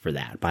 cents for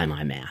that by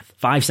my math.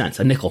 5 cents,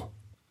 a nickel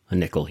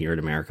here in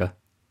America.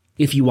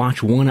 If you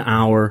watch 1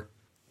 hour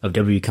of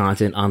WWE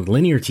content on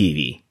linear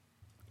TV,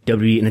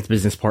 WWE and its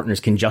business partners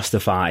can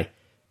justify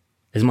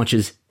as much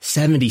as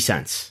 70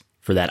 cents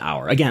for that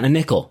hour. Again, a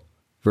nickel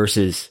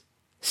versus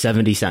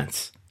 70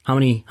 cents. How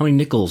many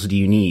nickels do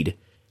you need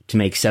to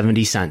make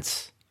 70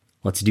 cents?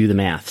 Let's do the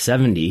math.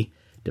 70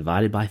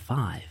 divided by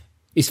 5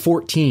 is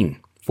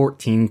 14.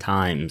 14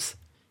 times.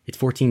 It's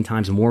 14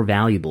 times more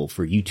valuable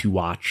for you to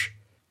watch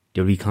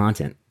WWE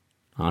content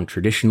on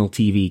traditional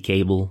TV,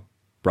 cable,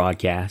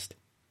 broadcast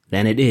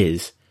than it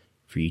is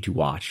for you to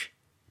watch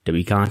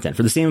WWE content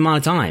for the same amount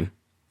of time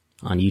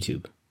on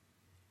YouTube.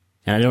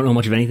 And I don't know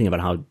much of anything about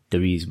how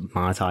WWE is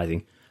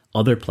monetizing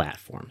other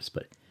platforms,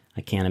 but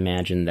I can't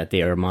imagine that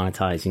they are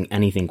monetizing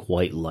anything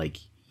quite like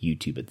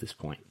YouTube at this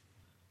point.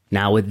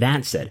 Now, with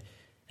that said,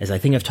 as I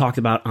think I've talked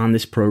about on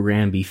this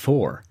program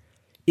before,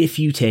 if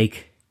you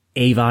take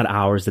AVOD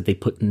hours that they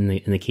put in the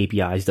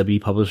KPIs,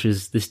 WWE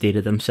publishes this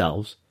data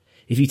themselves.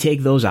 If you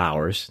take those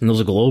hours, and those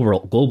are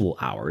global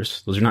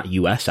hours, those are not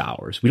US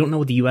hours. We don't know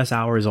what the US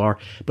hours are,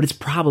 but it's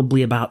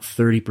probably about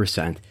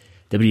 30%.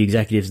 WWE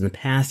executives in the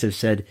past have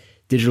said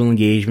digital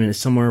engagement is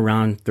somewhere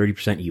around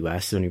 30%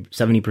 US,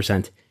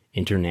 70%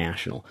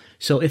 international.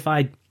 So if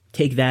I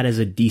take that as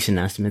a decent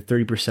estimate,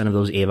 30% of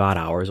those AVOD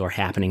hours are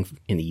happening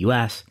in the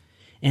US,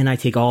 and I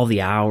take all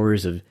the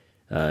hours of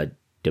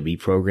WWE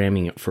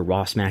programming for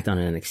Raw, SmackDown,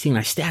 and NXT, and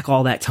I stack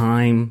all that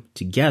time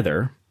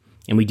together,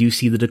 and we do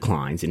see the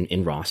declines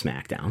in Raw,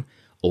 SmackDown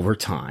over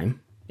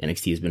time.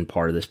 NXT has been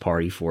part of this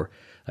party for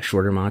a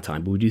shorter amount of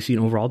time, but we do see an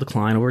overall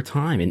decline over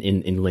time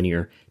in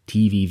linear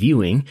TV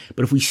viewing.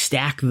 But if we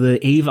stack the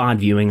AVOD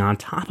viewing on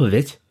top of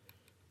it,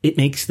 it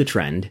makes the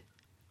trend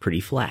pretty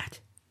flat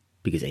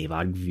because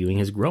AVOD viewing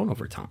has grown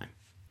over time.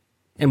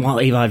 And while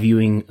AVOD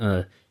viewing,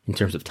 in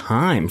terms of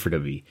time for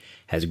WWE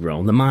has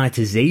grown, the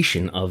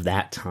monetization of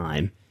that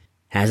time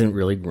hasn't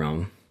really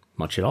grown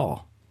much at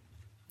all.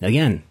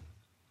 Again,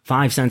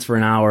 5 cents for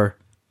an hour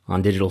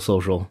on digital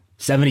social,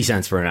 70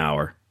 cents for an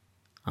hour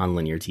on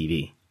linear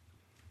TV.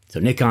 So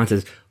Nick Khan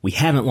says, we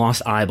haven't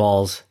lost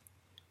eyeballs.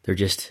 They're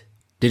just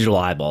digital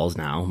eyeballs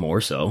now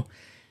more so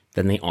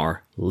than they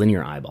are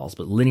linear eyeballs.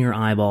 But linear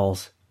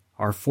eyeballs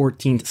are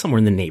 14, somewhere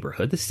in the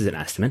neighborhood, this is an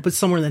estimate, but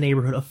somewhere in the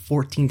neighborhood of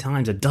 14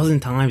 times, a dozen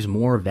times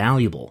more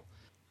valuable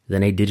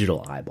than a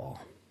digital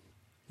eyeball.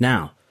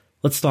 Now,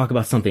 let's talk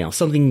about something else,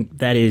 something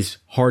that is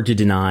hard to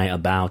deny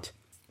about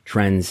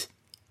trends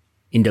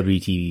in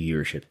WTV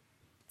viewership,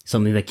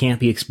 something that can't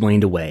be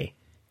explained away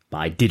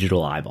by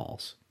digital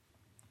eyeballs.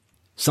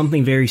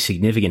 Something very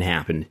significant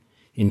happened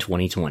in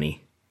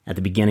 2020 at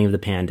the beginning of the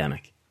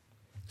pandemic.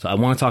 So I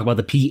want to talk about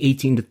the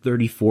P18 to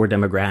 34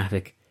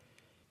 demographic,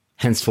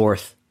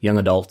 henceforth young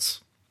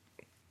adults.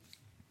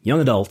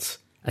 Young adults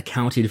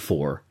accounted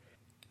for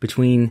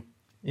between,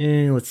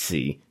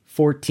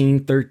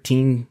 14,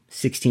 13,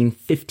 16,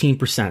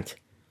 15%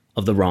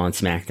 of the Raw and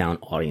SmackDown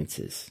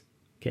audiences.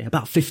 Okay,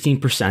 about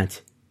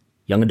 15%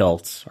 young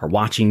adults are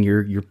watching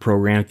your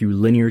program through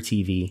linear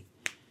TV.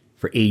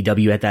 For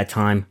AEW at that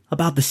time,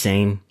 about the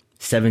same,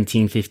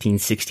 17, 15,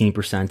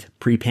 16%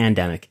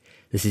 pre-pandemic.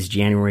 This is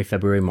January,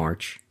 February,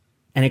 March.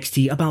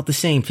 NXT, about the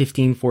same,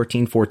 15,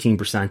 14,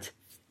 14%,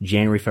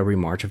 January, February,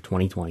 March of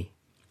 2020.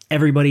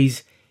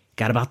 Everybody's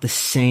got about the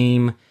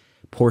same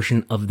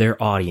portion of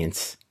their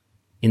audience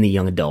in the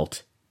young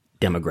adult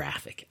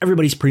demographic.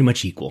 Everybody's pretty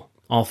much equal,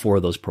 all four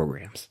of those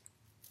programs.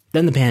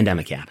 Then the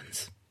pandemic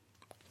happens.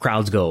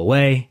 Crowds go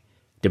away,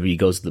 WWE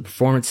goes to the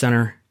Performance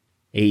Center,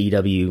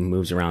 AEW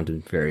moves around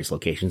to various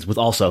locations with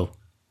also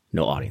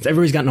no audience.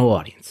 Everybody's got no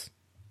audience.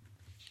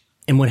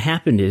 And what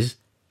happened is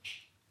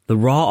the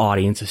Raw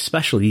audience,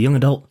 especially the young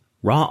adult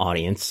Raw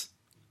audience,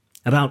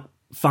 about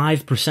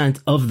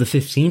 5% of the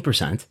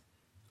 15%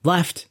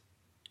 left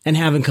and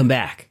haven't come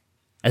back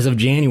as of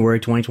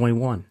January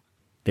 2021.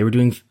 They were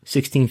doing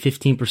 16,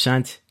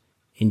 15%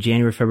 in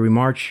January, February,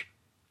 March.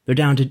 They're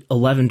down to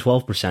 11,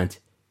 12%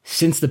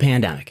 since the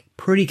pandemic.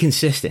 Pretty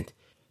consistent.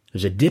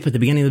 There's a dip at the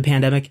beginning of the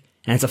pandemic,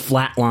 and it's a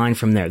flat line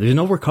from there. There's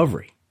no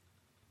recovery.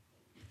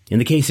 In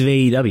the case of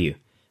AEW,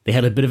 they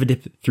had a bit of a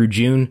dip through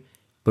June,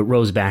 but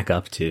rose back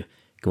up to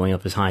going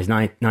up as high as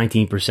 19%,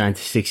 16%,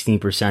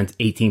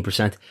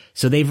 18%.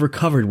 So they've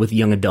recovered with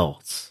young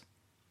adults.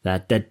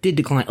 That did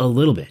decline a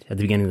little bit at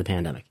the beginning of the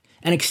pandemic.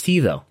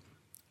 NXT, though,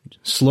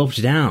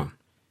 sloped down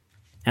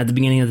at the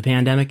beginning of the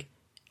pandemic,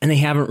 and they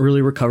haven't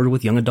really recovered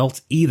with young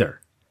adults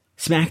either.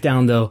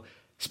 SmackDown, though,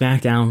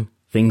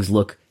 things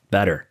look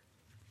better.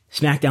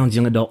 SmackDown's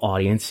young adult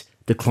audience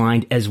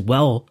declined as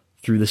well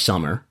through the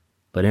summer,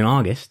 but in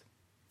August,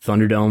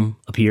 Thunderdome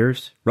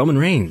appears, Roman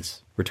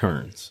Reigns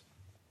returns,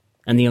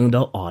 and the young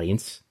adult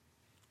audience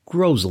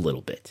grows a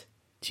little bit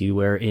to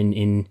where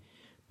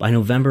by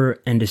November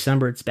and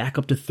December, it's back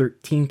up to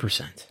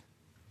 13%.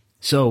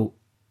 So,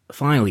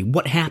 finally,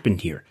 what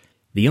happened here?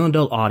 The young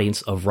adult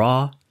audience of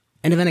Raw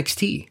and of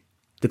NXT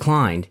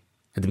declined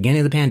at the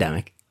beginning of the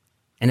pandemic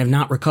and have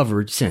not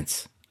recovered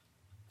since.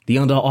 The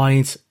young adult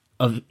audience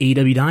of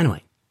AEW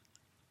Dynamite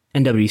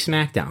and WWE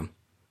SmackDown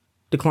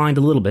declined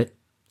a little bit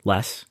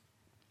less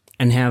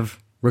and have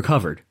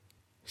recovered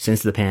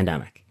since the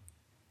pandemic.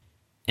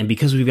 And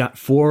because we've got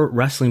 4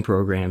 wrestling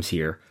programs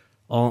here,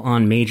 all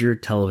on major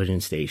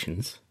television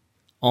stations,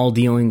 all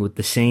dealing with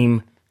the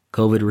same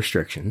COVID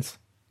restrictions,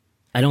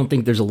 I don't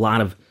think there's a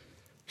lot of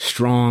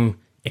strong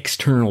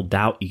external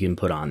doubt you can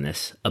put on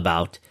this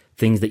about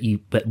things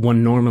that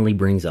one normally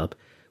brings up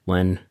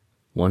when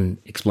one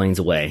explains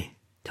away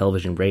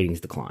television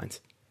ratings declines.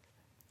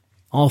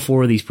 All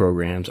 4 of these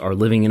programs are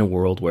living in a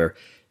world where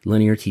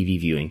linear TV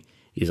viewing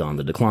is on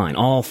the decline.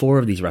 All 4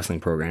 of these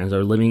wrestling programs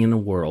are living in a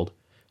world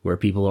where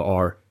people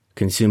are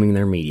consuming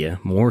their media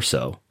more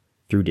so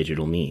through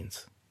digital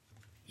means.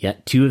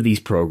 Yet 2 of these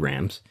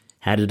programs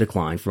had a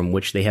decline from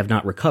which they have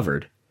not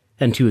recovered,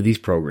 and 2 of these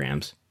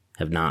programs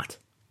have not.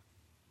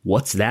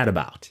 What's that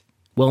about?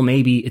 Well,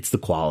 maybe it's the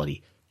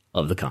quality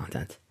of the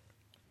content.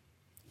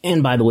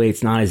 And by the way,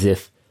 it's not as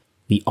if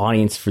the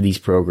audience for these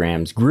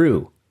programs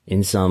grew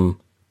in some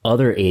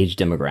other age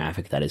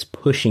demographic that is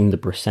pushing the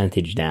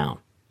percentage down.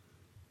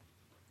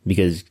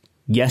 Because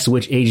guess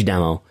which age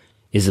demo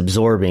is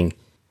absorbing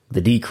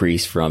the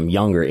decrease from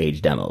younger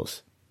age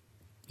demos?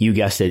 You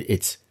guessed it,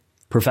 it's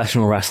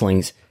professional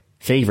wrestling's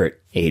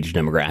favorite age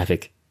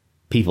demographic,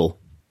 people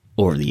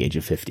over the age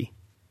of 50.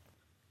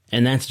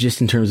 And that's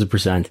just in terms of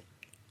percent.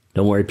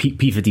 Don't worry,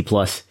 P50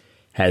 Plus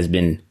has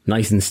been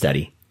nice and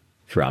steady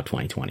throughout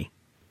 2020.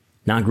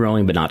 Not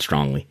growing, but not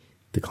strongly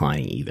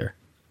declining either.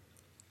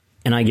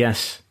 And I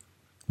guess,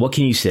 what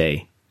can you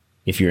say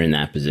if you're in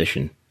that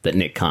position that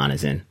Nick Khan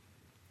is in?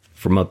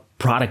 From a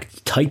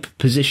product type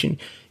position,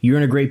 you're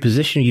in a great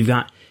position.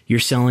 You're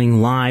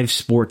selling live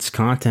sports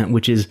content,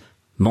 which is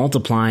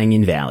multiplying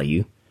in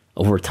value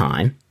over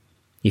time.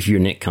 If you're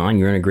Nick Khan,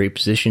 you're in a great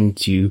position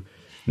to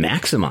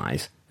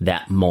maximize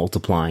that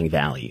multiplying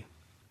value.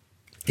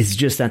 It's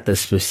just that the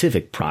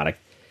specific product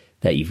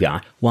that you've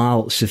got,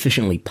 while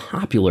sufficiently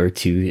popular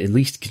to, at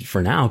least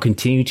for now,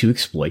 continue to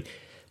exploit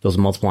those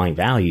multiplying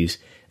values,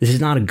 this is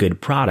not a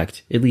good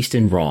product, at least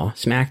in Raw.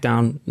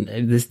 SmackDown,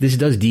 this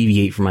does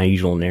deviate from my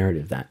usual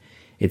narrative that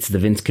it's the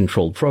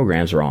Vince-controlled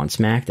programs, Raw and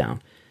SmackDown,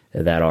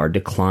 that are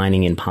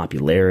declining in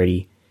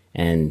popularity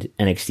and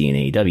NXT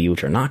and AEW,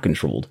 which are not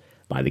controlled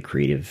by the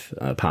creative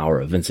power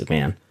of Vince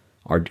McMahon,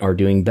 are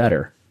doing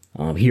better.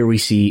 Here we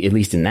see, at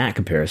least in that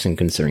comparison,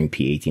 considering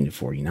P18 to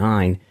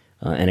 49,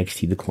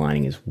 NXT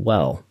declining as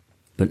well.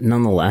 But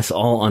nonetheless,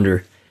 all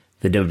under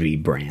the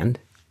WWE brand.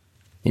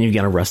 And you've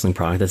got a wrestling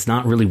product that's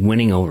not really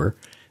winning over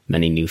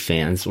many new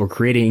fans or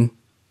creating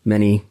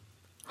many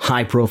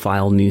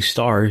high-profile new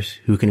stars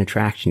who can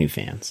attract new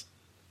fans.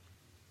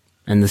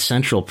 And the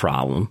central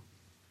problem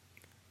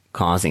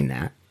causing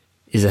that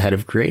is the head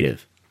of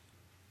creative,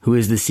 who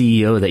is the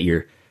CEO that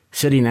you're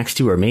sitting next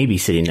to or maybe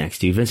sitting next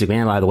to. Vince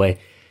McMahon, by the way,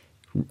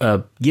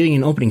 giving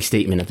an opening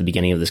statement at the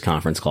beginning of this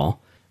conference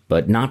call,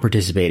 but not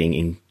participating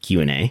in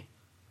Q&A.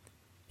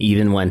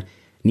 Even when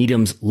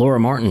Needham's Laura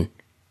Martin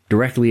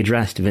directly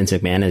addressed Vince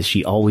McMahon, as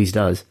she always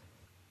does,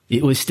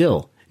 it was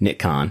still Nick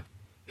Khan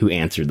who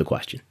answered the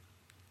question.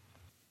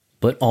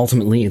 But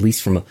ultimately, at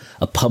least from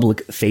a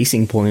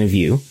public-facing point of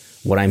view,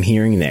 what I'm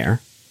hearing there,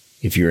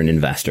 if you're an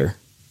investor,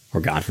 or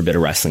God forbid a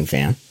wrestling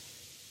fan,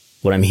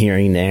 what I'm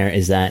hearing there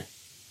is that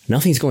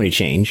nothing's going to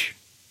change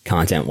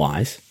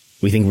content-wise.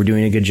 We think we're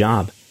doing a good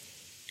job.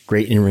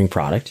 Great in-ring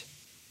product.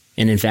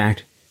 And in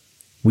fact,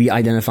 we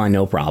identify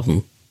no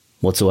problem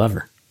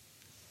whatsoever.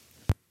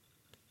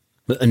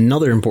 But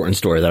another important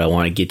story that I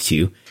want to get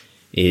to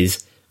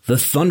is the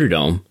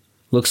Thunderdome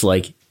looks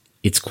like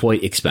it's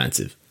quite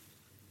expensive.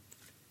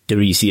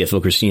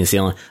 WCFO Christina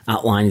Salen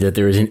outlined that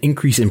there is an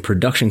increase in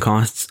production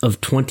costs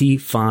of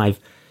 25%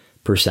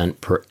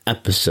 per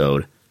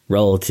episode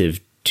relative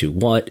to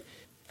what?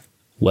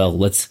 Well,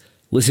 let's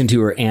listen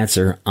to her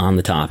answer on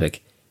the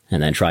topic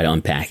and then try to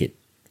unpack it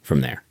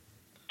from there.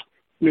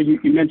 You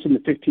mentioned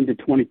the 15 to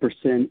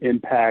 20%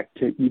 impact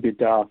to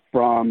EBITDA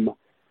from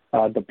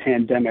the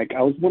pandemic.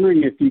 I was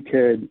wondering if you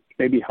could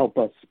maybe help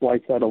us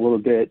splice that a little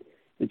bit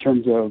in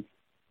terms of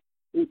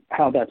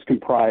how that's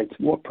comprised.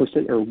 What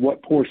percent or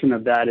what portion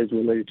of that is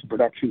related to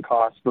production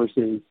costs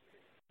versus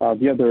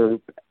the other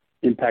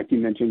impact you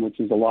mentioned, which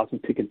is the loss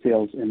of ticket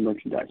sales and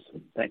merchandise?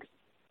 Thanks.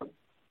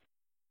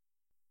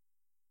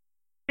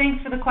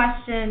 Thanks for the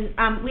question.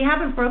 We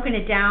haven't broken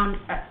it down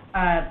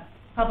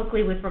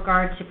publicly with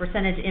regard to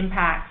percentage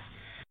impacts,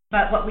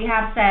 but what we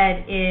have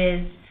said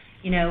is,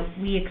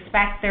 we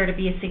expect there to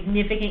be a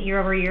significant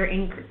year-over-year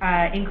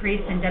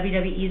increase in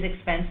WWE's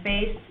expense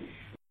base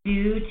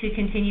due to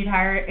continued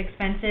higher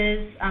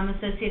expenses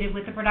associated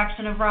with the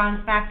production of Raw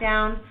and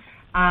SmackDown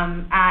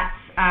at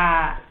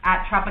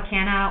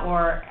Tropicana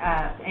or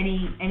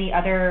any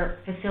other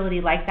facility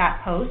like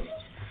that post.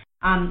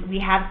 We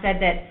have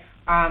said that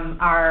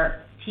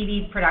our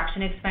TV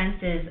production expense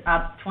is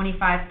up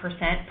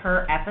 25%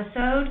 per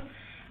episode.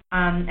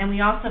 And we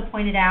also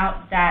pointed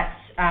out that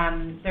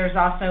there's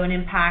also an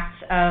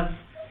impact of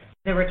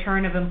the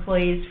return of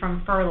employees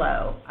from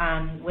furlough,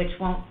 which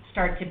won't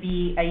start to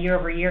be a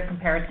year-over-year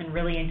comparison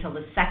really until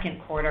the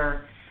second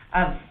quarter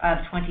of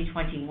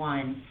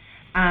 2021.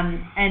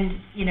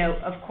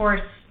 Of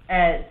course,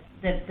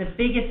 the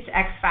biggest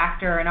X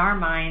factor in our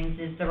minds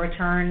is the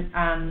return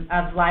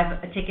of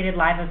ticketed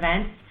live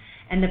events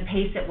and the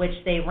pace at which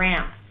they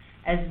ramp.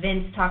 As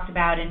Vince talked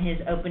about in his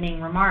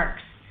opening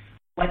remarks,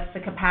 what's the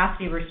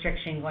capacity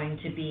restriction going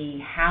to be?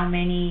 How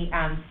many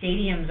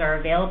stadiums are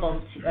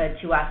available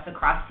to us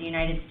across the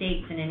United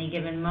States in any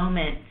given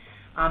moment?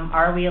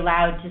 Are we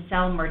allowed to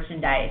sell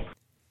merchandise?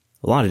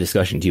 A lot of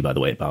discussion, too, by the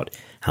way, about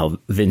how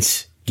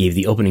Vince gave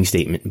the opening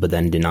statement but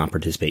then did not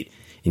participate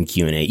in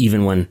Q&A,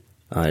 even when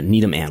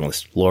Needham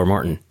analyst Laura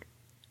Martin,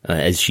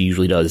 as she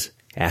usually does,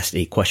 asked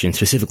a question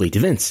specifically to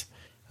Vince.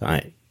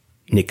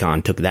 Nick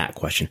Khan took that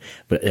question.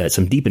 But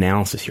some deep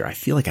analysis here. I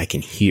feel like I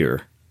can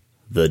hear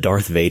the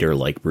Darth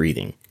Vader-like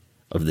breathing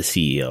of the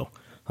CEO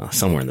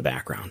somewhere in the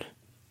background.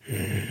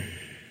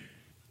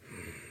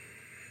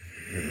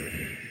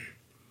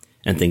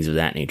 And things of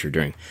that nature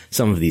during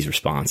some of these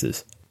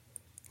responses,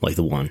 like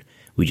the one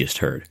we just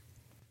heard.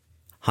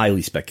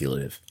 Highly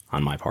speculative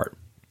on my part.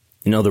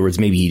 In other words,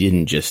 maybe he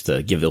didn't just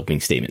give the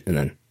opening statement and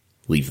then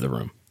leave the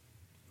room.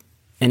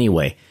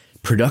 Anyway,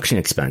 production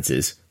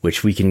expenses,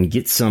 which we can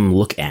get some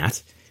look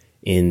at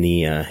in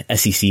the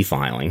SEC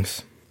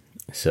filings.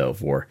 So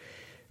for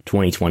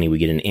 2020, we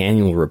get an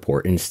annual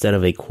report instead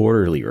of a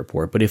quarterly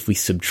report. But if we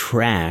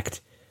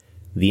subtract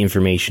the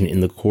information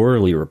in the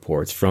quarterly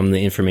reports from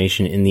the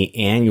information in the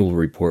annual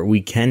report,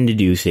 we can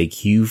deduce a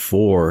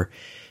Q4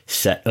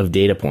 set of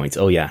data points.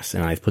 Oh, yes,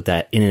 and I've put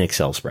that in an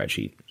Excel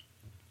spreadsheet.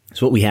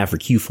 So what we have for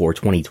Q4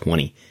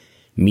 2020,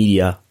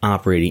 media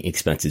operating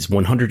expenses,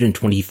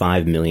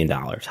 $125 million.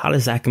 How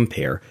does that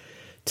compare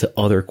to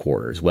other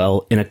quarters?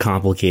 Well, in a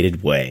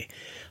complicated way.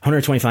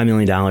 $125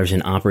 million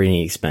in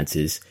operating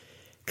expenses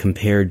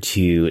compared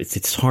to,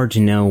 it's hard to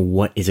know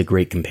what is a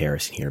great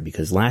comparison here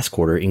because last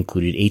quarter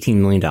included $18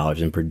 million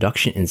in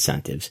production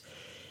incentives.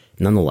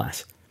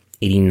 Nonetheless,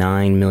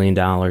 $89 million,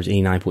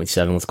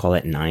 89.7, let's call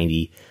that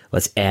 90.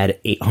 Let's add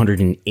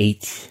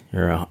 808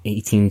 or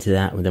 18 to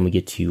that. And then we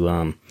get to,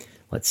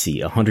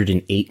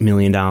 $108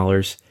 million.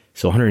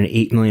 So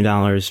 $108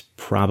 million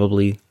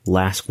probably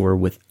last quarter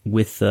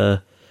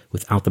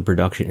without the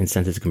production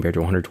incentives compared to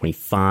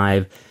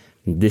 125.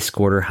 This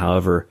quarter,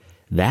 however,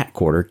 that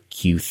quarter,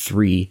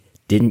 Q3,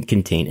 didn't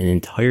contain an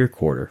entire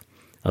quarter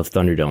of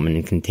Thunderdome and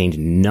it contained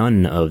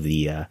none of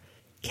the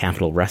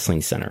Capitol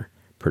Wrestling Center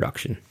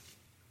production.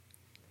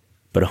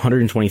 But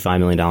 $125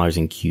 million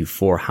in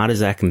Q4, how does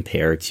that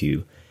compare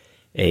to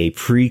a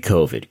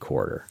pre-COVID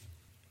quarter?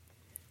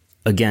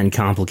 Again,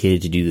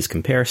 complicated to do this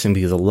comparison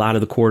because a lot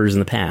of the quarters in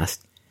the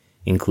past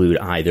include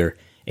either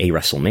a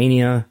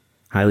WrestleMania,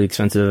 highly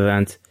expensive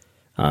event,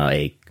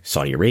 a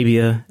Saudi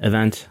Arabia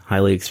event,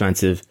 highly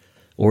expensive,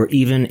 or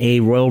even a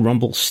Royal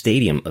Rumble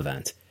Stadium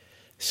event.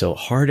 So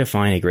hard to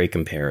find a great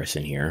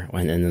comparison here.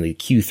 And then the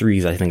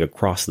Q3s, I think,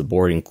 across the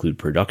board include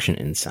production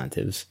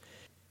incentives.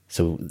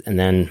 So, and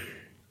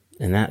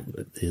that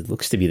it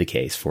looks to be the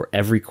case for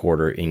every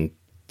quarter in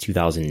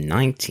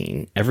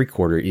 2019. Every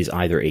quarter is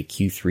either a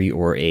Q3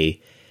 or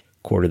a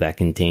quarter that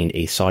contained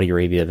a Saudi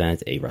Arabia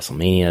event, a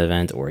WrestleMania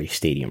event, or a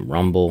Stadium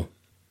Rumble.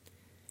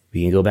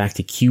 We can go back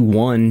to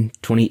Q1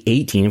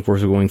 2018. Of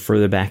course, we're going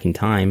further back in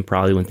time,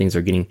 probably when things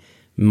are getting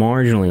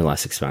marginally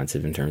less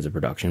expensive in terms of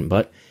production,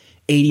 but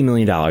 $80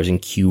 million in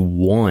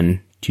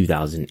Q1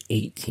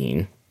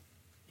 2018,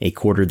 a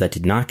quarter that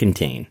did not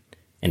contain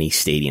any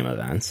stadium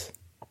events.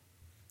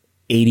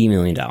 $80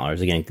 million,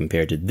 again,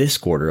 compared to this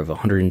quarter of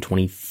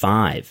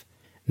 $125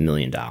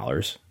 million.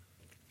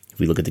 If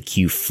we look at the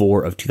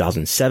Q4 of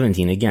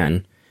 2017,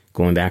 again,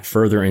 going back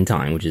further in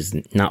time, which is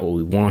not what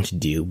we want to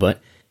do,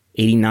 but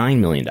 $89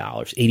 million.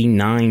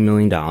 $89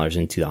 million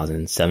in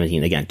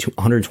 2017. Again,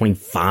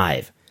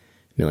 $125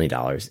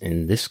 million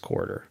in this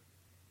quarter,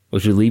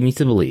 which would lead me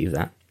to believe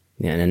that,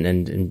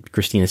 and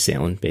Christina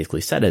Salen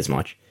basically said as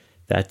much,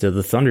 that the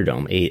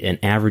Thunderdome, an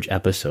average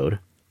episode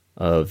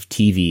of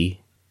TV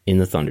in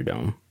the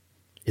Thunderdome,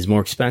 is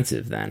more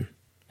expensive than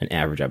an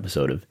average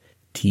episode of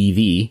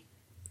TV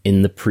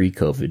in the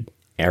pre-COVID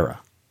era.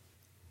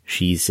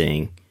 She's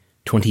saying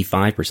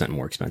 25%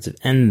 more expensive.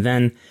 And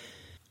then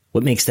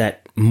what makes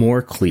that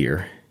more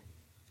clear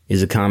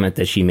is a comment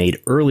that she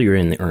made earlier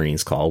in the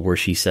earnings call where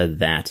she said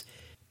that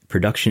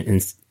production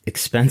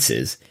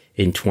expenses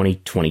in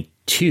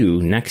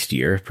 2022, next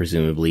year,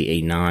 presumably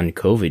a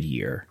non-COVID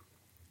year,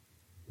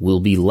 will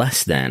be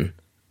less than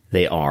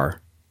they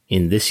are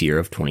in this year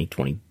of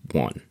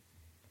 2021.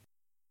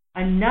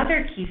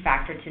 Another key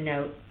factor to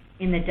note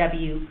in the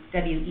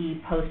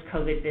WWE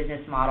post-COVID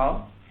business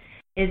model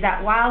is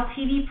that while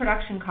TV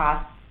production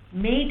costs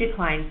may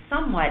decline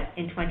somewhat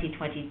in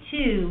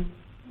 2022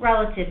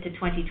 relative to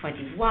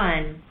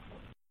 2021,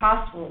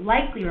 costs will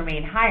likely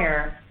remain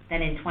higher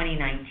than in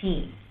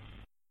 2019.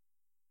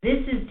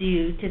 This is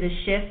due to the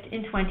shift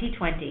in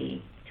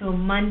 2020 to a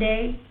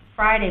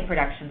Monday-Friday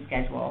production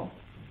schedule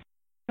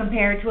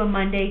compared to a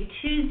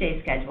Monday-Tuesday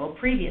schedule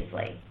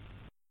previously.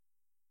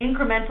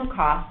 Incremental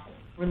costs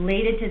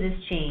related to this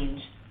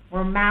change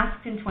were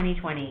masked in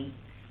 2020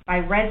 by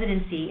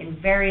residency in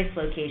various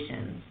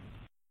locations,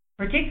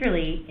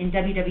 particularly in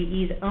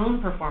WWE's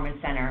own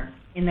performance center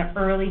in the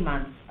early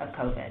months of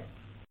COVID.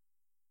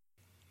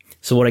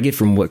 So what I get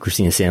from what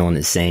Christina Salen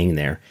is saying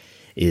there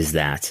is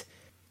that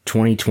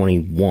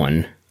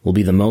 2021 will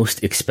be the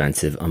most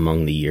expensive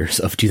among the years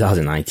of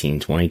 2019,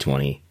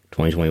 2020,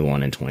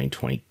 2021, and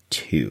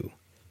 2022.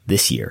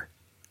 This year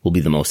will be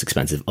the most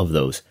expensive of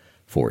those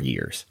 4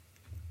 years.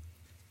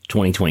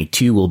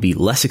 2022 will be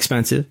less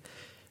expensive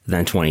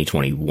than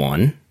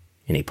 2021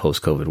 in a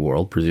post-COVID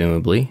world,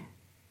 presumably,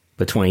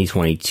 but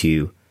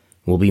 2022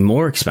 will be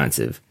more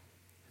expensive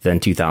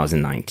than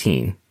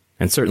 2019,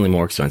 and certainly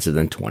more expensive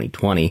than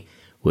 2020,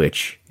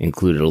 which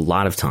included a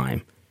lot of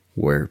time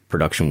where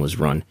production was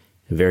run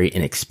very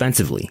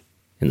inexpensively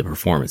in the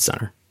Performance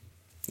Center.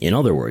 In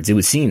other words, it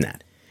would seem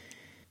that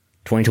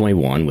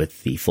 2021,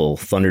 with the full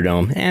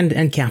Thunderdome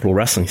and Capitol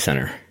Wrestling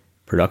Center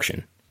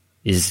production,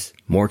 is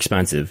more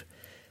expensive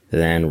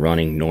than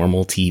running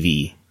normal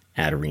TV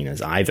at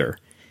arenas, either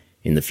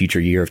in the future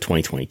year of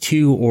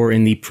 2022 or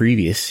in the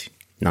previous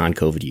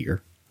non-COVID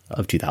year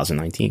of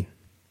 2019.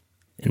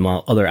 And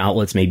while other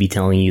outlets may be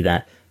telling you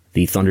that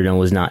the Thunderdome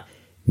was not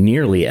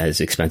nearly as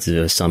expensive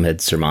as some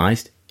had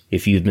surmised,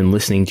 if you've been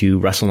listening to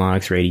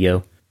WrestleNomics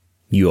Radio,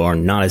 you are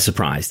not as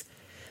surprised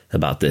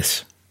about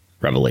this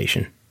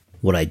revelation.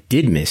 What I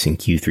did miss in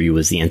Q3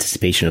 was the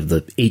anticipation of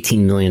the $18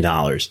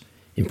 million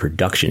in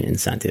production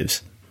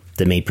incentives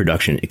that made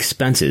production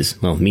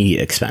expenses, well,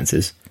 media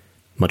expenses,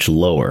 much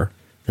lower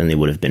than they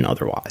would have been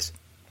otherwise.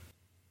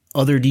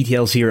 Other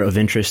details here of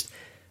interest,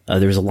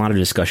 there's a lot of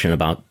discussion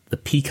about the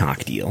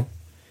Peacock deal.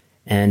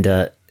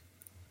 And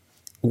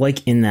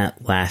like in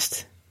that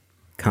last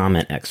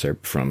comment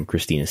excerpt from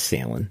Christina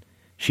Salen,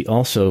 she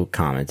also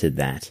commented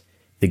that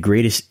the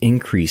greatest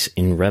increase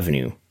in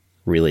revenue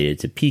related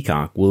to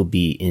Peacock will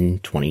be in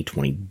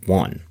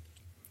 2021.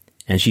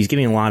 And she's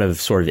giving a lot of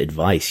sort of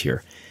advice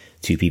here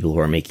to people who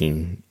are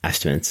making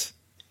estimates,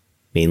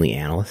 mainly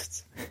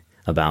analysts,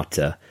 about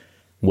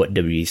what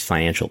WWE's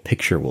financial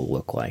picture will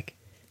look like.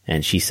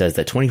 And she says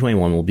that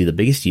 2021 will be the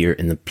biggest year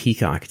in the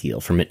Peacock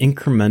deal from an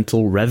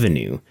incremental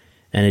revenue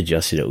and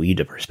adjusted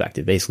OIBDA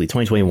perspective. Basically,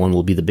 2021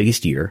 will be the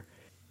biggest year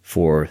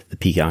for the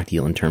Peacock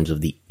deal in terms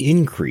of the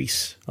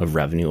increase of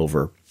revenue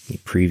over the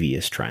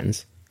previous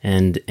trends,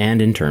 and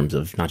in terms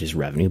of not just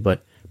revenue,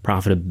 but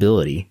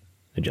profitability,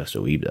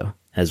 adjusted EBITDA,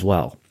 as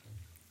well.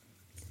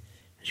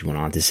 She went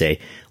on to say,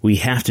 we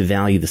have to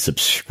value the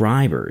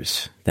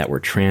subscribers that we're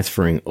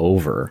transferring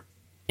over,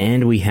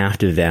 and we have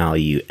to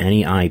value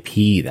any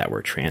IP that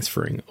we're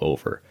transferring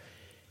over,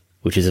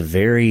 which is a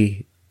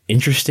very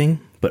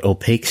interesting but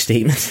opaque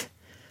statement.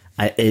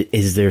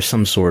 Is there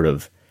some sort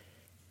of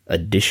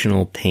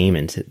additional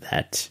payment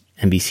that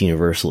NBC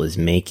Universal is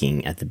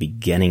making at the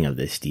beginning of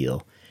this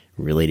deal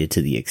related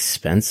to the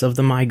expense of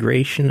the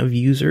migration of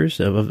users,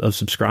 of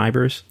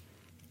subscribers?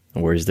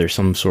 Or is there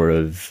some sort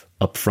of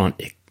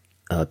upfront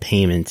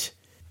payment,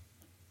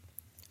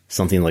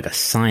 something like a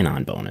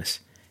sign-on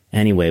bonus?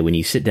 Anyway, when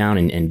you sit down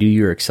and do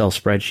your Excel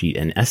spreadsheet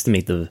and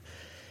estimate the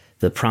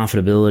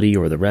profitability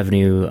or the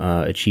revenue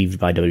achieved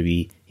by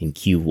WWE in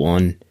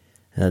Q1,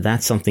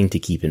 that's something to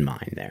keep in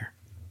mind there.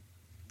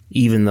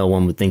 Even though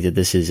one would think that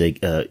this is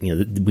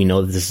we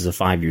know that this is a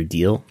 5-year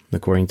deal,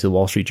 according to the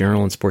Wall Street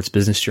Journal and Sports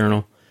Business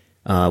Journal,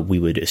 we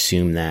would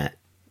assume that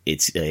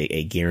it's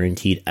a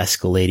guaranteed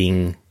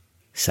escalating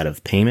set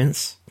of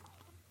payments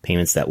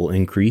that will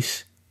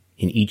increase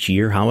in each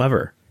year.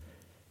 However,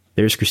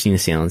 there's Christina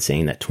Salen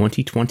saying that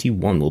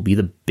 2021 will be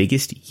the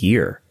biggest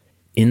year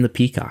in the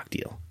Peacock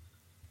deal.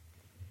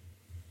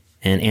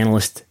 And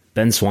analyst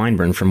Ben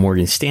Swinburne from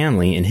Morgan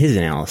Stanley, in his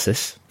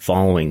analysis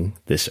following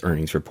this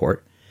earnings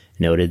report,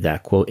 noted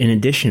that, quote, in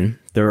addition,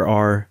 there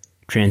are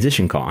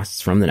transition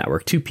costs from the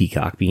network to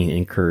Peacock being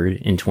incurred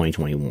in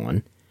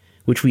 2021,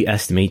 which we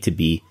estimate to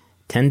be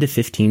 $10 to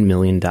 $15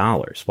 million,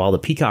 while the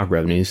Peacock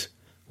revenues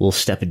will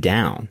step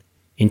down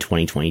in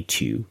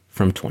 2022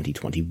 from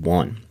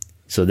 2021.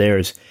 So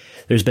there's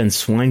Ben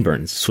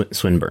Swinburne's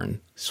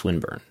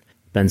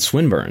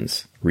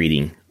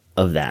reading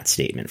of that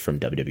statement from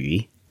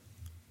WWE.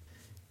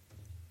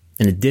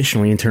 And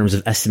additionally, in terms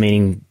of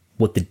estimating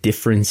what the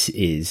difference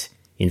is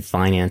in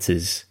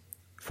finances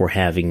for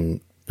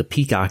having the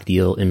Peacock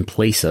deal in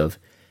place of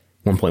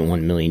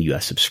 1.1 million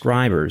U.S.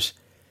 subscribers,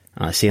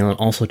 Salen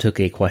also took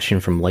a question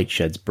from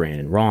Lightshed's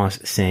Brandon Ross,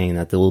 saying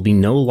that there will be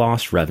no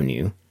lost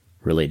revenue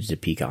related to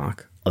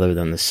Peacock other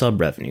than the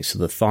sub revenue. So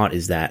the thought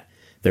is that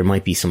there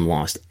might be some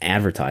lost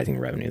advertising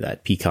revenue,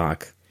 that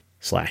Peacock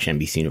 /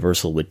 NBC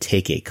Universal would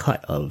take a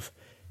cut of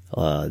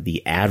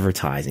the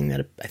advertising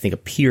that I think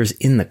appears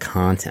in the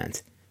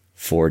content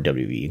for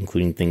WWE,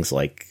 including things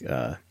like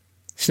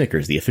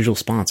Snickers, the official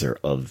sponsor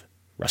of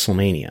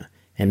WrestleMania,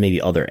 and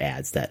maybe other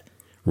ads that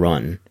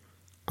run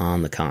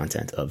on the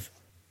content of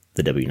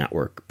the W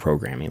Network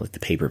programming, like the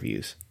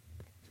pay-per-views.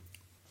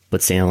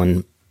 But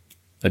Salen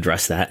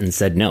addressed that and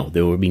said no,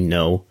 there will be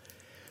no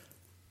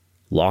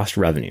lost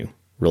revenue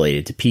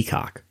related to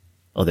Peacock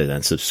other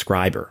than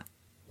subscriber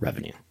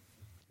revenue.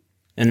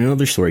 And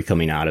another story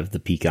coming out of the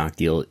Peacock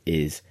deal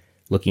is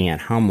looking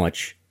at how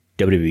much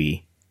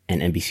WWE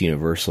and NBC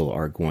Universal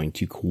are going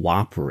to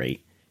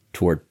cooperate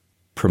toward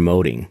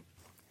promoting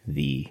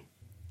the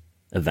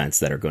events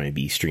that are going to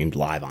be streamed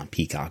live on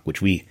Peacock,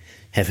 which we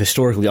have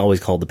historically always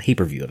called the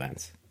pay-per-view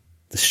events,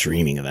 the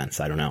streaming events.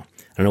 I don't know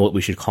what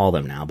we should call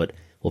them now, but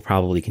we'll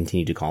probably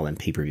continue to call them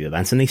pay-per-view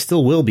events, and they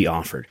still will be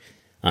offered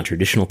on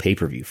traditional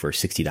pay-per-view for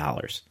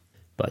 $60.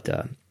 But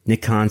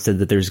Nick Khan said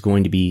that there's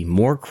going to be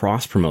more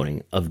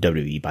cross-promoting of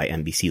WWE by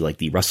NBC, like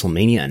the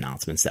WrestleMania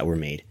announcements that were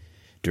made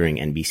during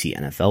NBC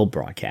NFL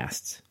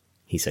broadcasts.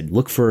 He said,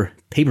 look for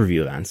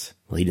pay-per-view events.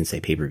 Well, he didn't say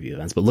pay-per-view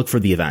events, but look for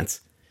the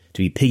events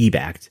to be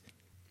piggybacked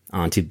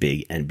onto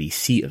big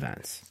NBC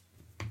events.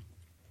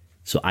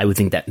 So I would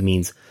think that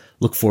means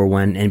look for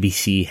when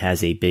NBC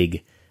has a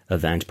big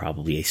event,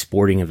 probably a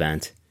sporting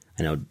event.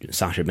 I know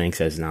Sasha Banks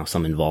has now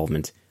some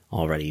involvement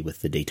already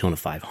with the Daytona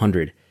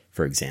 500,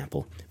 for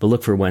example. But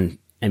look for when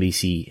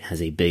NBC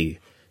has a big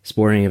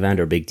sporting event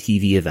or big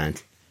TV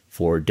event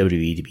for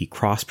WWE to be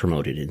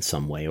cross-promoted in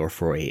some way, or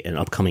for an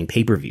upcoming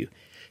pay-per-view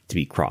to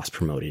be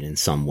cross-promoted in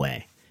some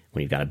way.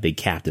 When you've got a big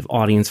captive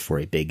audience for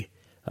a big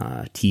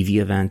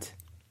TV event,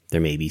 there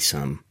may be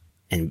some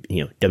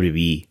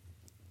WWE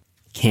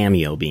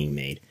cameo being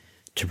made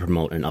to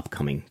promote an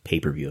upcoming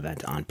pay-per-view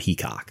event on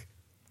Peacock.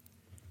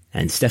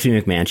 And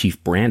Stephanie McMahon,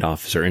 Chief Brand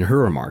Officer, in her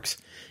remarks,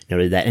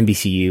 noted that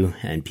NBCU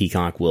and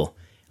Peacock will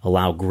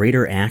allow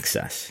greater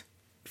access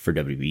for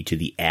WWE to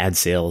the ad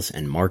sales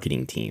and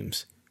marketing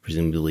teams.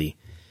 Presumably,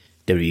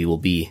 WWE will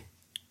be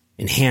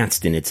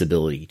enhanced in its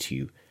ability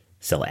to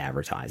sell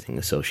advertising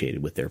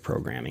associated with their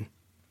programming.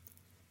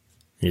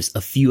 And just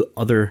a few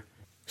other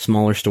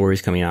smaller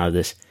stories coming out of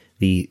this.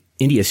 The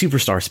India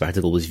Superstar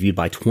Spectacle was viewed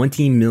by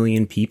 20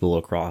 million people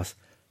across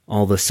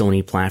all the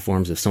Sony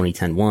platforms of Sony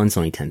 10.1,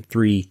 Sony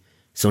 10.3,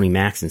 Sony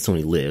Max, and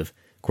Sony Live,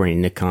 according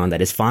to Nick Khan.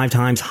 That is 5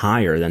 times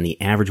higher than the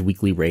average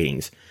weekly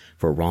ratings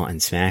for Raw and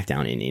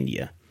SmackDown in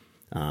India,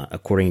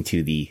 according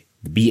to the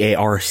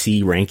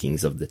BARC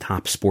rankings of the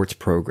top sports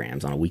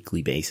programs on a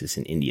weekly basis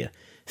in India.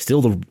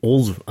 Still the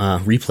old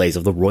replays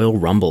of the Royal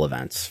Rumble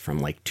events from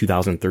like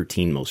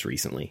 2013 most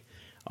recently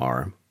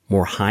are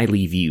more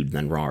highly viewed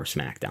than Raw or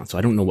SmackDown. So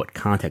I don't know what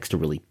context to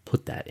really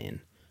put that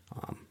in.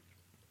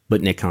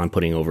 But Nick Khan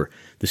putting over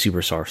the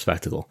Superstar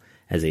Spectacle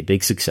as a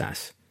big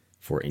success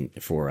for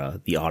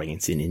the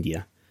audience in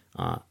India.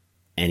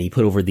 And he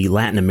put over the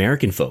Latin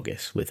American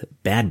focus with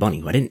Bad Bunny,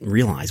 who I didn't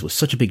realize was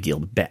such a big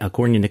deal.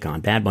 According to Nick Khan,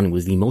 Bad Bunny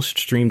was the most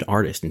streamed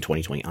artist in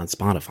 2020 on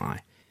Spotify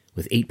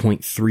with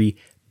 8.3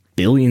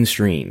 billion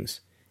streams.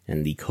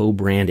 And the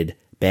co-branded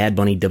Bad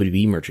Bunny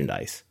WWE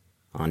merchandise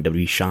on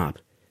WWE Shop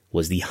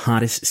was the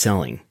hottest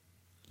selling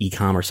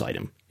e-commerce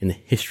item in the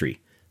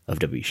history of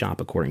WWE Shop,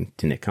 according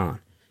to Nick Khan.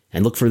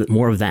 And look for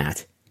more of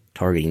that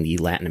targeting the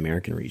Latin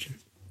American region.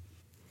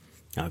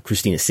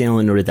 Christina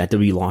Salen noted that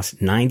WWE lost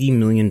 $90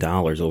 million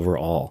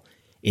overall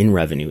in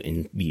revenue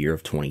in the year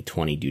of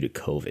 2020 due to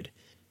COVID.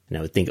 And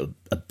I would think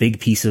a big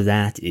piece of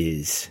that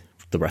is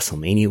the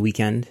WrestleMania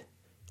weekend.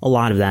 A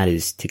lot of that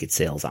is ticket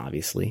sales,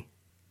 obviously.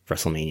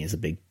 WrestleMania is a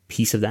big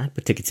piece of that,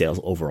 but ticket sales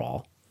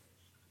overall.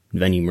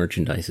 Venue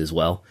merchandise as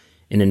well.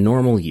 In a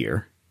normal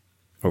year,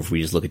 or if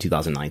we just look at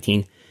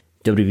 2019,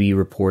 WWE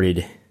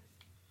reported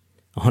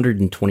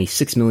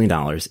 $126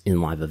 million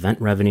in live event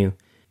revenue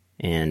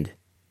and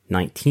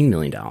 $19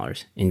 million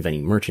in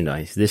venue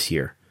merchandise. This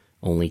year,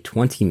 only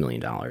 $20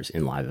 million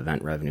in live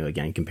event revenue,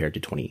 again, compared to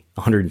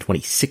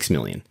 $126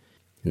 million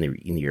in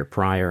the year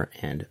prior,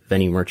 and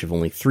venue merch of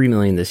only $3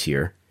 million this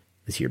year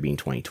being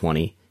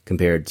 2020,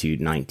 compared to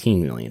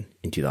 $19 million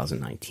in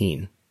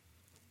 2019.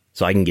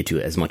 So I can get to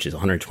as much as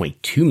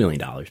 $122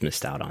 million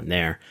missed out on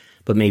there,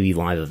 but maybe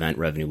live event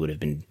revenue would have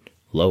been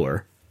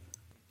lower.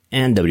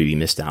 And WWE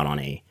missed out on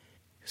a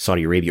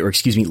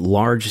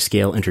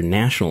large-scale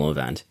international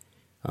event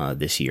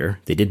this year.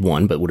 They did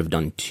one, but would have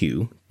done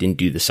two. Didn't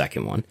do the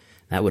second one.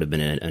 That would have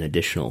been an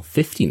additional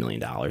 $50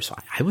 million. So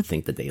I would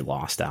think that they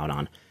lost out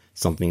on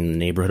something in the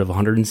neighborhood of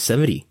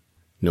 $170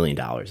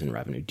 million in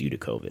revenue due to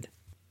COVID.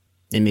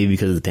 And maybe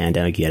because of the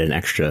pandemic, you had an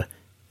extra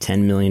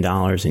 $10 million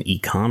in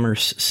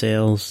e-commerce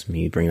sales.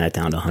 Maybe bring that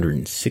down to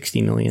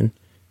 $160 million.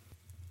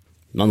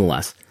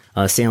 Nonetheless,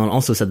 Salen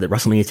also said that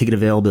WrestleMania ticket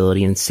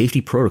availability and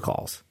safety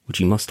protocols, which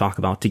you must talk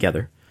about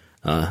together,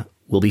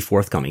 will be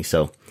forthcoming.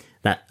 So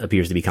that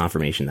appears to be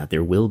confirmation that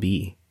there will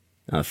be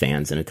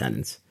fans in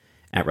attendance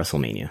at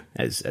WrestleMania,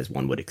 as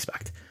one would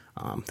expect.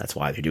 That's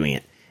why they're doing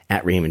it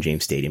at Raymond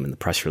James Stadium, and the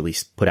press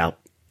release put out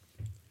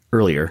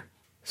earlier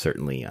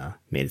certainly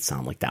made it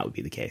sound like that would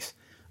be the case.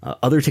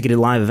 Other ticketed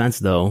live events,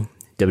 though,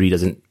 WWE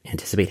doesn't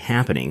anticipate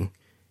happening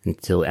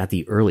until at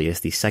the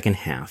earliest the second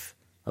half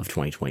of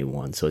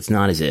 2021. So it's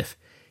not as if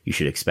you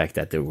should expect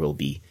that there will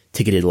be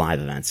ticketed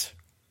live events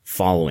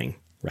following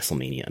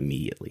WrestleMania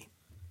immediately.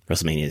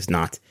 WrestleMania is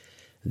not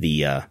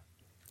the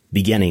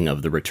beginning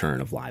of the return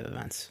of live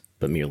events,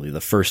 but merely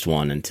the first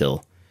one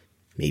until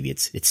maybe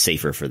it's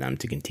safer for them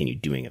to continue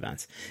doing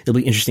events. It'll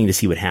be interesting to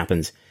see what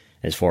happens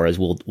as far as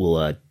will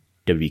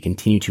WWE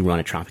continue to run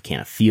at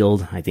Tropicana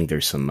Field. I think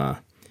there's some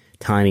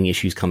timing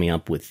issues coming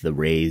up with the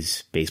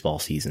Rays baseball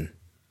season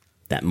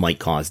that might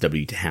cause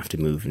WWE to have to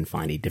move and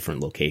find a different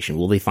location.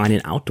 Will they find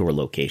an outdoor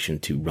location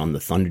to run the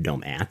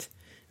Thunderdome at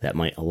that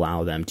might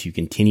allow them to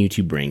continue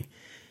to bring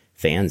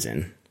fans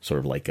in,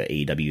 sort of like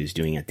AEW is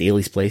doing at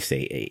Daly's Place,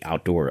 a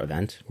outdoor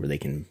event where they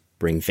can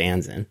bring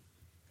fans in?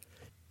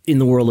 In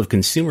the world of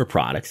consumer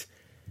products,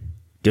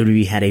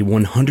 WWE had a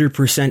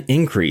 100%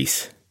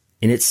 increase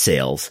in its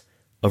sales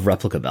of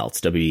replica belts.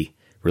 WWE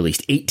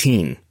released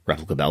 18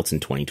 replica belts in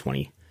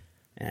 2020.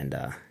 And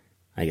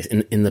I guess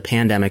in the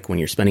pandemic, when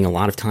you're spending a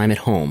lot of time at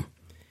home,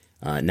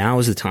 now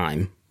is the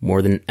time,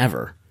 more than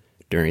ever,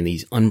 during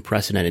these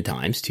unprecedented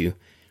times, to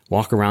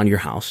walk around your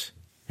house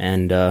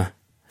and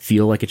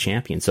feel like a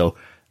champion. So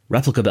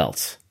replica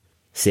belts,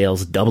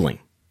 sales doubling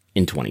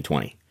in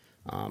 2020.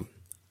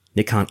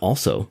 Nick Khan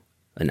also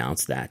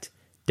announced that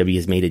WWE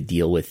has made a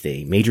deal with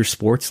a major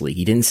sports league.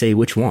 He didn't say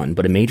which one,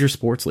 but a major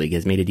sports league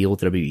has made a deal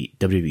with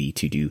WWE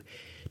to do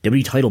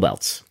WWE title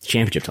belts,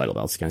 championship title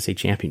belts. Can I say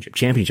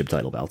championship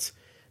title belts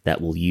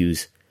that will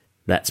use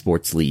that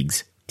sports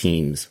league's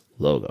team's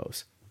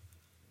logos.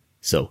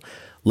 So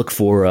look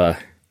for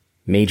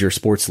major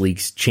sports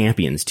leagues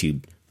champions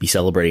to be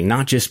celebrating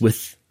not just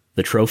with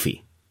the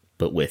trophy,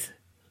 but with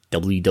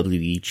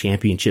WWE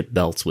championship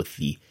belts with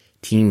the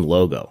team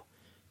logo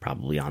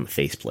probably on the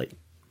faceplate.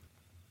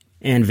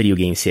 And video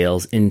game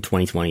sales in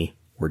 2020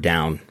 were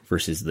down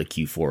versus the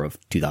Q4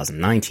 of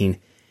 2019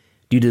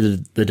 due to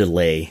the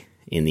delay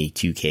in the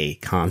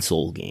 2K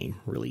console game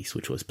release,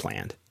 which was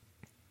planned.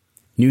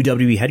 New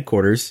WWE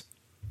headquarters,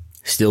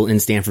 still in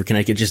Stamford,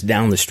 Connecticut, just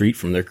down the street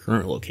from their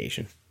current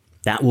location.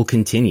 That will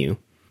continue.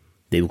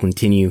 They will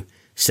continue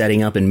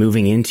setting up and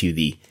moving into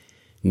the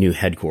new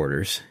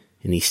headquarters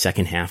in the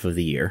second half of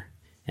the year.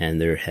 And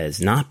there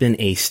has not been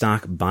a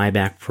stock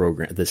buyback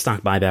program, the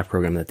stock buyback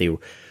program that they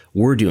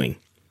were doing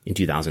in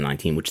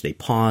 2019, which they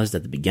paused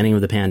at the beginning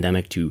of the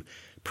pandemic to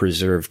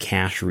preserve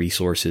cash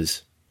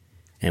resources,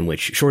 and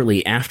which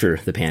shortly after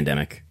the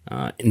pandemic,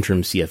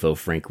 interim CFO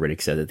Frank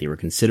Riddick said that they were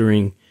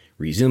considering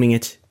resuming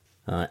it.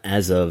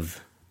 As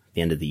of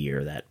the end of the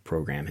year, that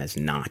program has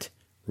not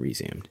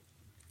resumed.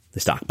 The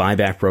stock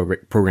buyback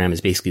program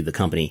is basically the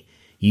company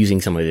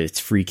using some of its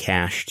free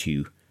cash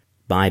to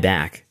buy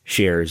back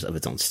shares of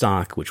its own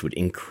stock, which would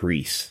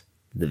increase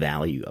the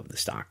value of the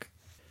stock.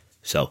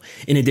 So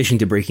in addition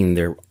to breaking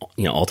their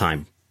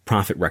all-time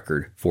profit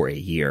record for a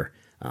year,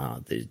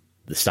 the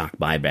stock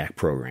buyback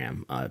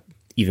program,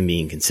 even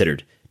being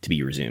considered to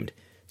be resumed,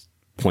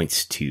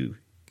 points to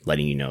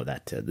letting you know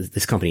that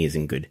this company is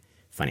in good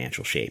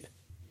financial shape.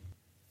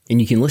 And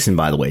you can listen,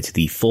 by the way, to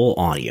the full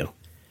audio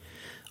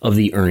of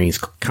the earnings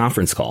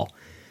conference call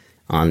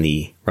on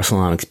the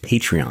WrestleNomics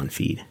Patreon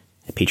feed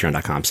at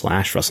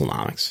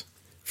patreon.com/WrestleNomics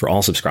for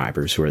all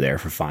subscribers who are there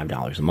for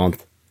 $5 a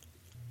month.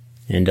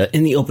 And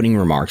in the opening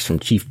remarks from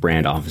Chief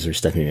Brand Officer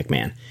Stephanie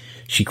McMahon,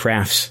 she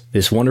crafts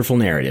this wonderful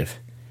narrative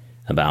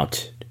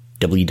about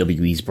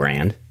WWE's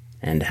brand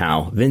and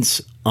how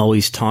Vince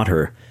always taught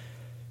her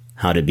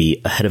how to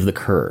be ahead of the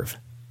curve,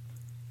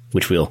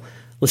 which we'll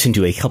listen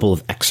to a couple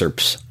of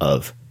excerpts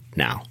of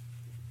now.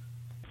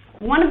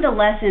 One of the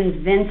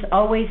lessons Vince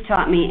always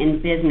taught me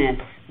in business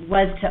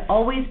was to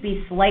always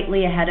be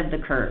slightly ahead of the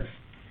curve.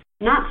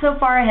 Not so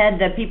far ahead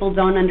that people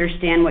don't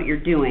understand what you're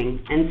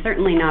doing, and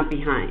certainly not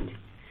behind.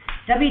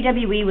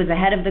 WWE was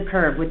ahead of the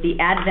curve with the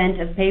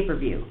advent of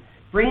pay-per-view,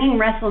 bringing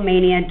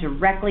WrestleMania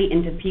directly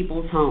into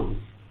people's homes.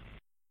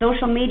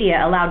 Social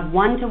media allowed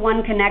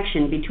one-to-one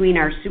connection between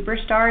our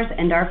superstars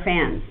and our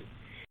fans.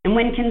 And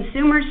when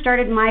consumers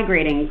started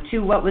migrating to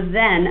what was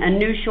then a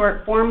new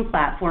short-form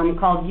platform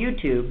called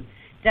YouTube,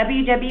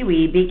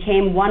 WWE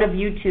became one of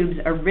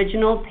YouTube's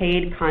original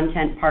paid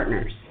content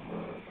partners.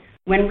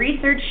 When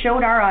research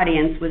showed our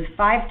audience was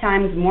 5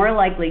 times more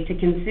likely to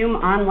consume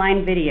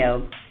online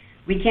video,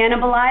 we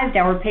cannibalized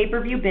our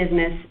pay-per-view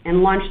business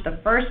and launched the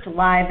first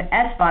live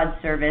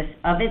SVOD service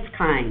of its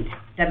kind,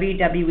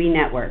 WWE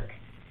Network.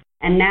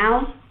 And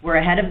now, we're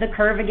ahead of the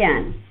curve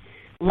again,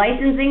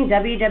 licensing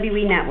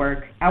WWE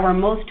Network, our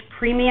most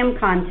premium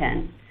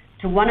content,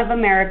 to one of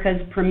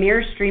America's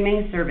premier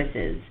streaming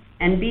services,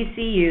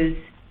 NBCU's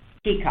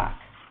Peacock.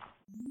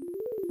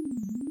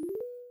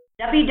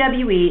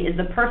 WWE is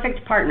the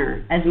perfect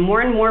partner as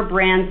more and more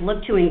brands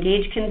look to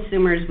engage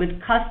consumers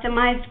with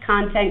customized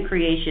content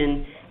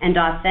creation and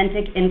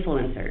authentic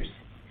influencers.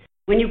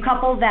 When you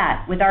couple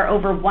that with our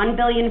over 1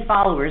 billion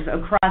followers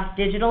across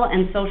digital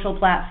and social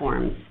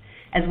platforms,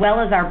 as well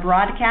as our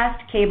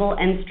broadcast, cable,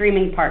 and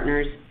streaming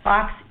partners,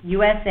 Fox,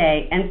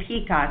 USA, and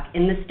Peacock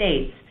in the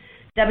States,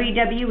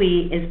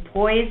 WWE is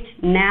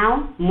poised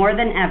now more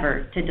than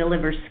ever to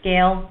deliver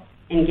scale,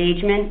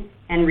 engagement,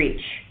 and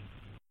reach.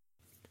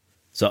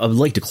 So I would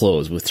like to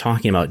close with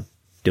talking about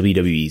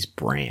WWE's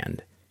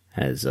brand,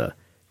 as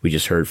we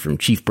just heard from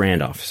Chief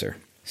Brand Officer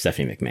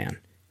Stephanie McMahon,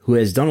 who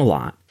has done a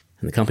lot,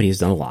 and the company has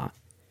done a lot,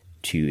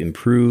 to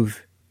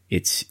improve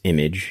its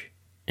image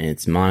and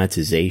its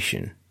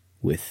monetization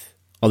with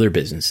other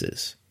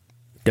businesses.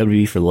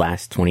 WWE, for the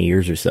last 20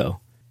 years or so,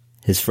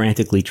 has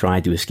frantically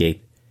tried to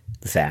escape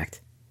the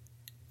fact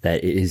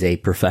that it is a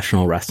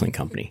professional wrestling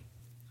company.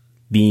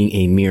 Being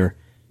a mere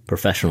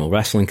professional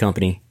wrestling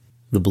company,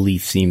 the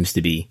belief seems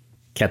to be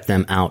kept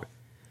them out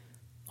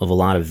of a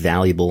lot of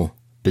valuable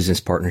business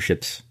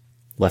partnerships,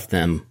 left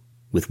them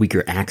with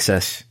weaker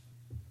access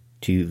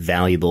to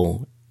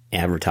valuable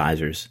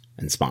advertisers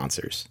and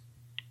sponsors,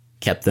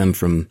 kept them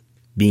from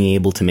being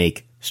able to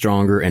make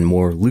stronger and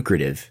more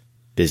lucrative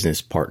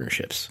business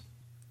partnerships.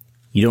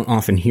 You don't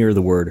often hear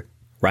the word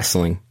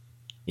wrestling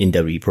in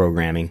WWE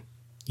programming,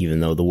 even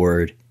though the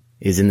word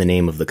is in the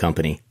name of the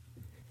company.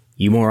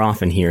 You more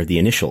often hear the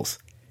initials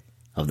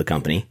of the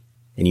company,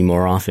 and you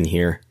more often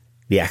hear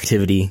the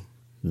activity,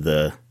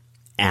 the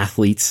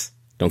athletes,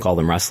 don't call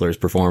them wrestlers,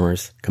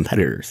 performers,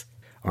 competitors,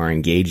 are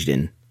engaged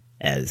in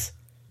as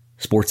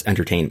sports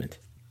entertainment.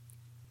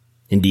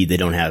 Indeed, they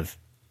don't have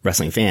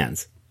wrestling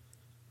fans.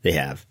 They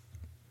have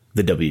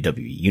the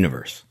WWE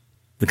Universe.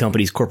 The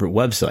company's corporate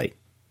website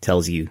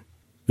tells you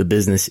the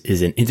business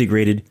is an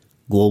integrated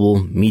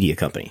global media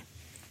company.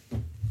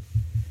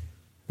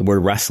 The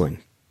word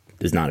wrestling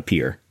does not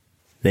appear.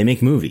 They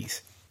make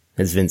movies,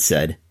 as Vince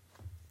said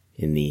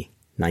in the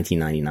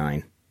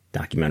 1999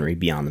 documentary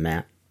Beyond the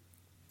Mat.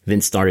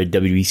 Vince started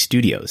WWE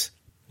Studios,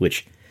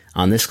 which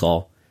on this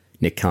call,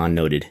 Nick Khan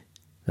noted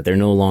that they're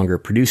no longer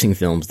producing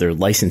films, they're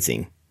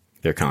licensing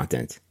their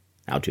content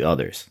out to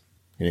others.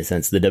 In a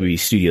sense, the WWE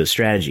Studios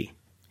strategy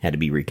had to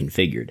be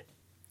reconfigured.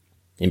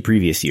 In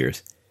previous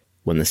years,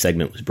 when the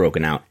segment was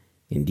broken out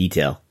in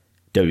detail,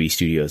 WWE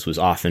Studios was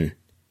often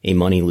a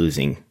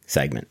money-losing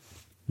segment.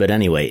 But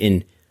anyway,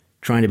 in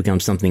trying to become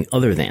something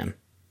other than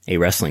a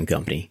wrestling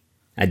company,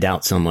 I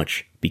doubt so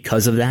much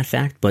because of that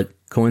fact, but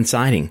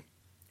coinciding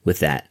with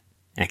that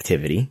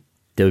activity,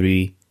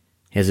 WWE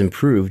has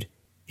improved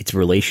its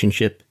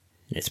relationship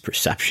and its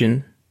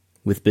perception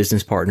with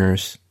business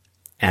partners,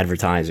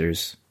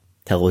 advertisers,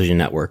 television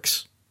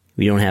networks.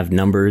 We don't have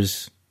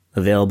numbers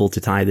available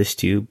to tie this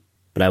to,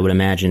 but I would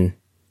imagine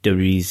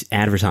WWE's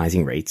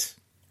advertising rates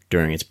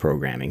during its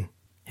programming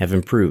have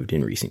improved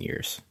in recent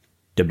years.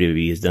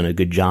 WWE has done a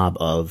good job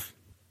of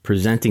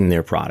presenting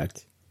their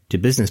product to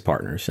business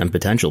partners and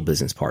potential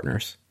business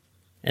partners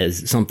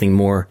as something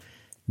more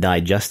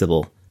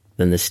digestible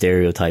than the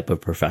stereotype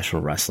of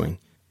professional wrestling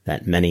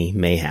that many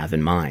may have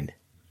in mind.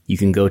 You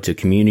can go to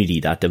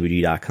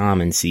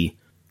community.wwe.com and see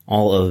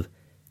all of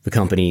the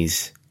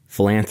company's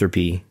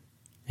philanthropy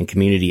and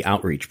community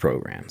outreach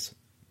programs.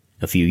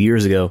 A few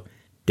years ago,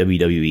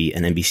 WWE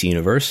and NBC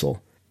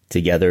Universal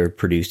together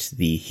produced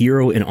the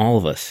Hero in All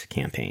of Us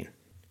campaign,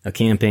 a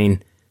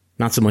campaign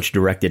not so much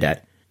directed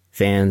at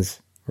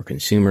fans or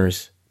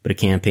consumers, but a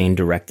campaign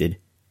directed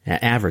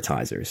at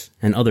advertisers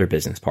and other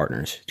business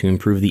partners to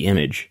improve the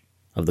image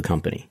of the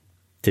company,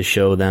 to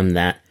show them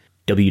that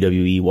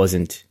WWE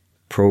wasn't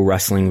pro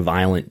wrestling,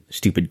 violent,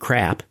 stupid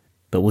crap,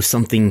 but was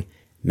something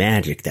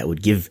magic that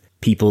would give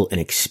people an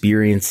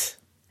experience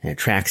and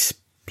attracts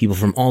people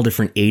from all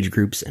different age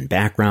groups and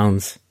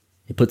backgrounds.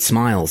 It puts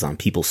smiles on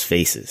people's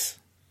faces.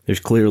 There's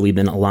clearly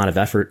been a lot of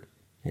effort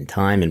and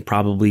time and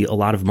probably a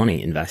lot of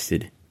money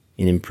invested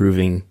in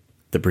improving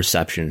the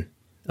perception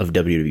of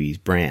WWE's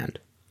brand.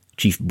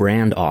 Chief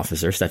Brand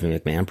Officer Stephanie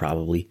McMahon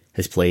probably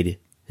has played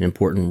an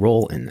important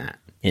role in that.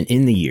 And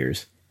in the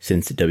years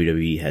since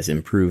WWE has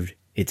improved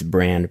its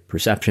brand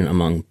perception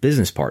among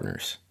business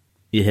partners,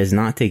 it has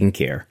not taken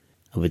care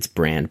of its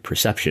brand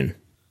perception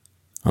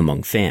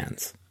among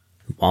fans.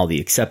 While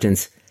the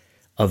acceptance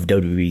of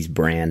WWE's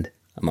brand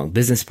among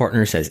business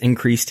partners has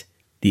increased,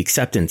 the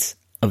acceptance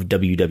of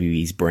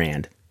WWE's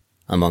brand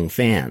among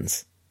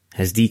fans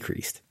has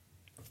decreased.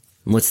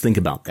 And let's think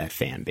about that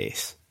fan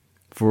base.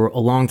 For a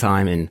long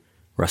time in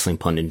wrestling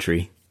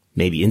punditry,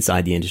 maybe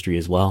inside the industry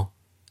as well,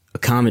 a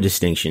common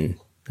distinction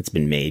that's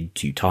been made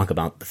to talk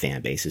about the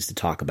fan base is to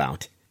talk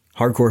about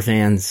hardcore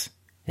fans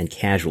and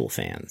casual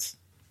fans.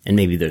 And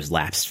maybe there's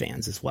lapsed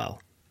fans as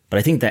well. But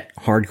I think that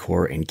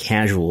hardcore and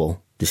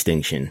casual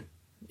distinction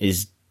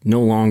is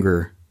no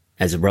longer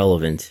as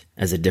relevant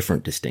as a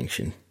different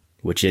distinction,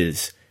 which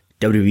is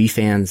WWE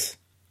fans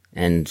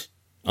and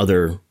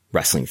other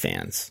wrestling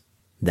fans.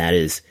 That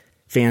is,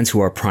 fans who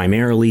are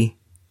primarily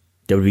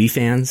WWE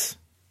fans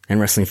and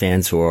wrestling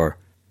fans who are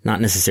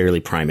not necessarily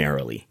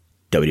primarily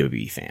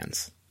WWE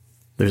fans.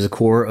 There's a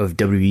core of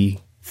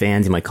WWE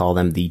fans, you might call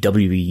them the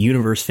WWE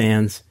Universe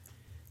fans,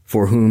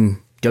 for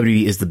whom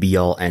WWE is the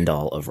be-all,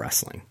 end-all of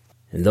wrestling.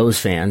 And those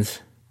fans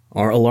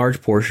are a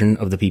large portion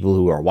of the people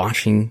who are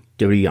watching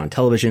WWE on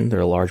television. They're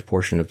a large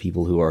portion of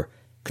people who are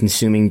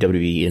consuming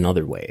WWE in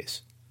other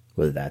ways,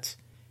 whether that's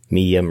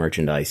media,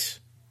 merchandise,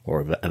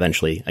 or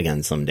eventually,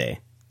 again someday,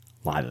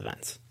 live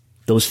events.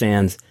 Those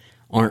fans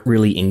aren't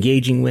really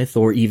engaging with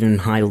or even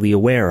highly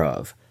aware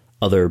of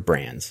other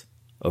brands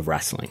of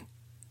wrestling.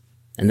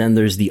 And then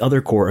there's the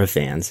other core of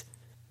fans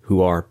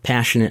who are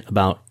passionate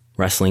about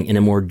wrestling in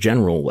a more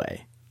general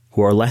way,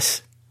 who are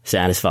less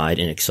satisfied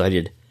and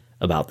excited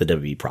about the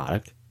WWE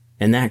product,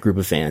 and that group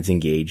of fans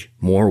engage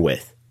more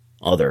with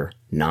other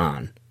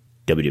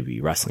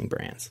non-WWE wrestling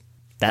brands.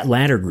 That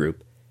latter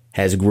group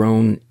has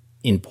grown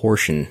in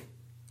portion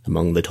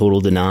among the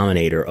total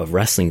denominator of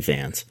wrestling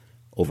fans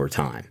over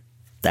time.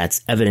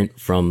 That's evident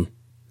from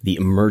the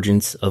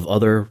emergence of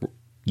other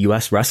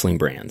U.S. wrestling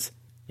brands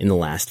in the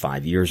last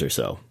 5 years or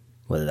so,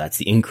 whether that's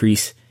the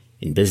increase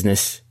in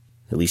business,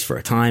 at least for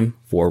a time,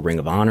 for Ring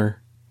of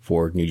Honor,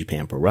 for New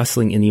Japan Pro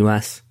Wrestling in the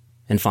U.S.,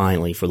 and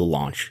finally for the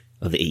launch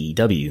of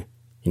AEW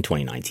in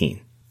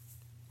 2019.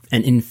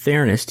 And in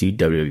fairness to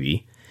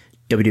WWE,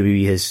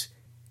 WWE has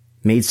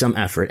made some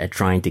effort at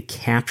trying to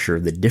capture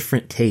the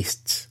different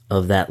tastes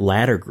of that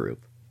latter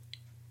group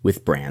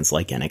with brands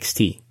like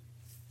NXT.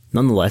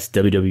 Nonetheless,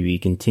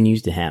 WWE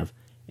continues to have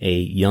a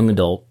young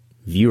adult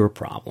viewer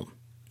problem.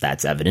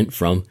 That's evident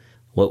from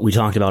what we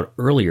talked about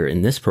earlier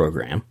in this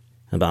program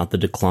about the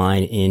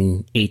decline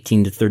in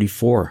 18 to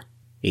 34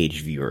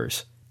 age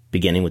viewers,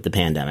 beginning with the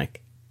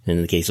pandemic, and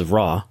in the case of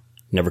Raw,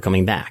 never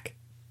coming back.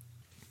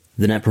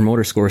 The Net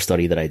Promoter Score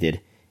study that I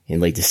did in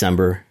late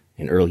December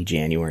and early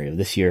January of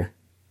this year,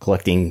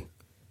 collecting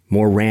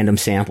more random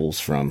samples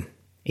from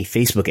a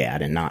Facebook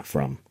ad and not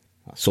from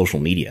social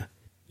media,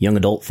 young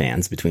adult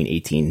fans between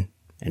 18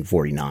 and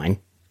 49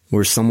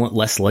 were somewhat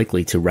less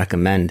likely to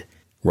recommend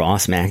Raw,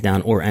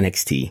 SmackDown, or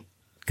NXT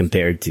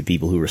compared to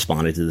people who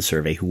responded to the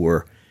survey who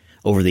were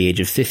over the age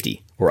of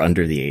 50 or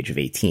under the age of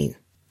 18.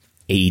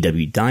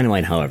 AEW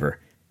Dynamite, however,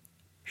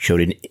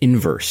 showed an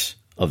inverse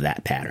of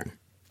that pattern.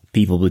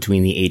 People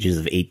between the ages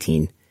of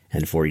 18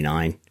 and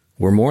 49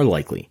 were more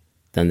likely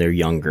than their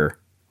younger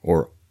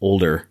or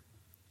older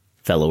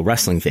fellow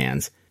wrestling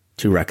fans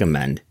to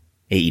recommend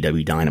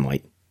AEW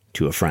Dynamite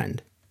to a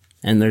friend.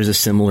 And there's a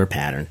similar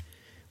pattern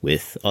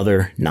with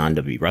other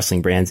non-WWE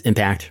wrestling brands,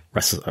 Impact,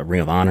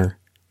 Ring of Honor,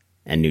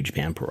 and New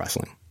Japan Pro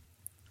Wrestling.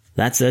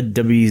 That said,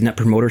 WWE's Net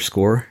Promoter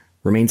Score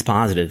remains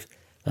positive.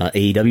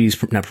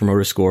 AEW's Net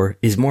Promoter Score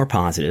is more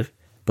positive,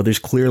 but there's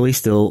clearly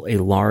still a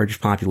large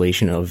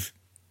population of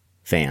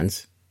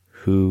fans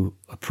who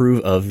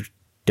approve of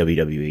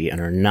WWE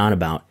and are not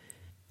about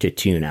to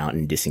tune out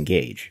and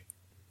disengage.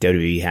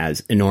 WWE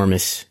has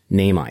enormous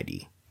name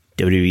ID.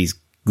 WWE's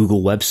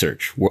Google web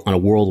search on a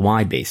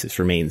worldwide basis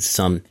remains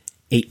some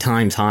 8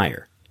 times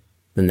higher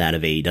than that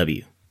of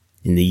AEW.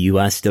 In the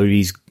US,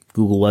 WWE's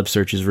Google web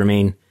searches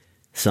remain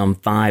some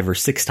 5 or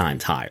 6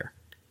 times higher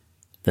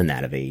than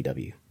that of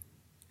AEW.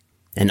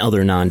 And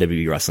other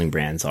non-WWE wrestling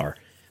brands are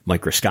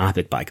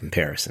microscopic by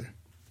comparison.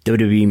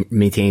 WWE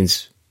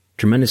maintains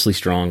tremendously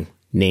strong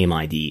name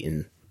ID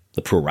in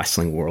the pro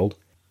wrestling world,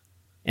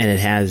 and it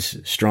has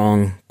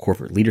strong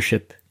corporate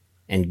leadership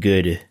and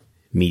good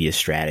media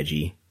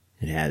strategy.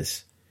 It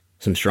has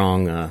some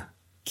strong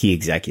key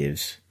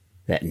executives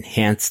that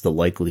enhance the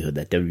likelihood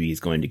that WWE is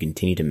going to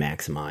continue to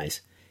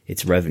maximize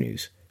its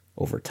revenues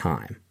over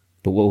time.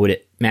 But what would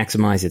it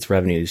maximize its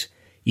revenues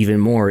even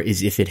more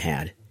is if it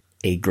had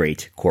a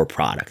great core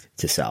product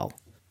to sell,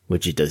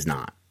 which it does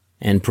not.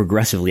 And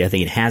progressively, I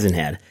think it hasn't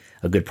had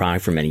a good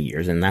product for many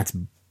years, and that's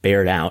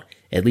bared out,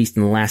 at least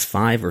in the last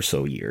 5 or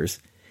so years,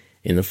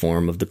 in the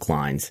form of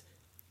declines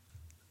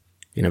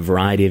in a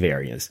variety of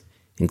areas,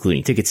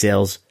 including ticket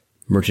sales,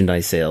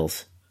 merchandise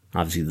sales,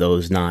 obviously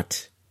those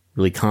not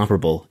really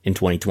comparable in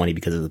 2020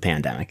 because of the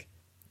pandemic,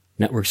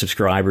 network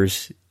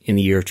subscribers in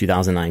the year of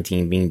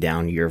 2019 being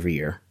down year over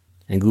year,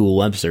 and Google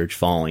web search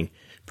falling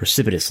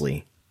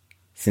precipitously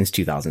since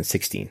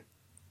 2016.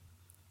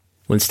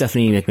 When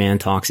Stephanie McMahon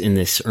talks in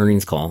this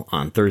earnings call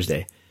on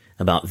Thursday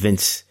about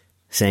Vince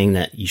saying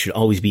that you should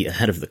always be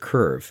ahead of the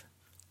curve,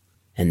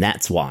 and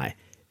that's why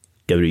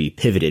WWE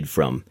pivoted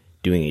from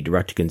doing a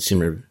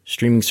direct-to-consumer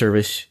streaming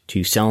service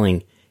to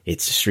selling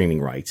its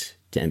streaming rights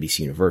to NBC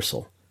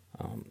Universal.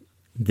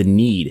 The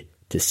need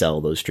to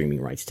sell those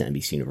streaming rights to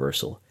NBC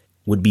Universal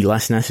would be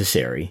less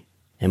necessary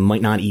and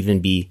might not even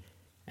be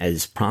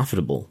as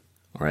profitable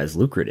or as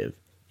lucrative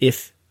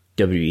if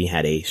WWE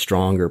had a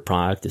stronger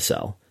product to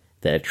sell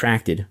that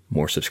attracted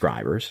more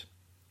subscribers,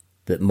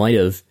 that might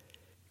have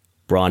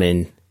brought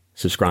in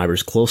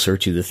subscribers closer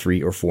to the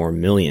 3 or 4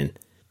 million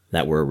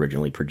that were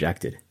originally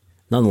projected.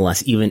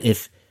 Nonetheless, even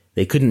if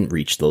they couldn't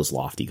reach those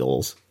lofty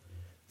goals,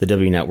 the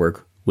WWE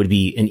Network would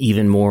be an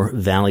even more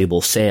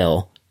valuable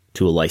sale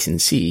to a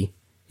licensee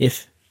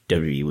if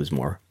WWE was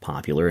more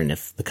popular and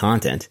if the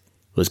content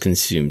was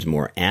consumed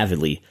more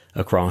avidly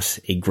across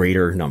a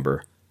greater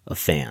number of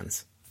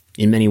fans.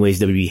 In many ways,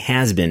 WWE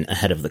has been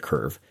ahead of the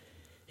curve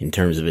in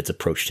terms of its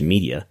approach to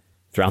media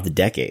throughout the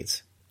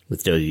decades,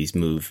 with WWE's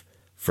move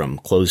from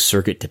closed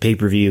circuit to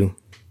pay-per-view,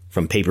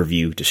 from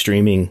pay-per-view to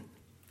streaming,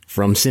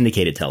 from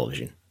syndicated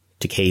television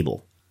to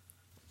cable.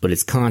 But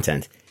its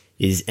content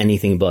is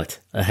anything but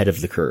ahead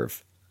of the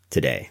curve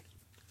today.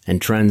 And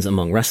trends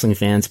among wrestling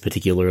fans,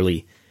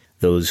 particularly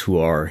those who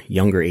are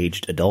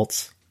younger-aged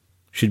adults,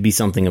 should be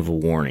something of a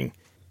warning.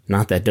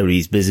 Not that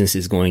WWE's business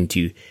is going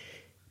to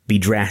be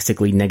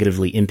drastically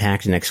negatively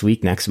impacted next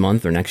week, next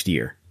month, or next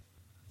year.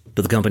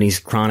 But the company's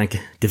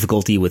chronic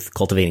difficulty with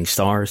cultivating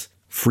stars,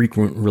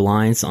 frequent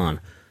reliance on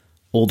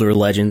older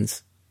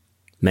legends,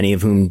 many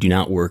of whom do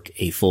not work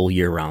a full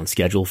year-round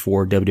schedule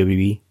for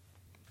WWE,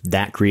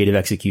 that creative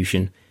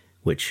execution,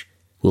 which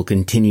will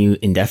continue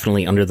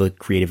indefinitely under the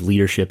creative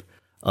leadership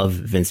of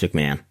Vince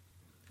McMahon,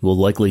 will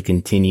likely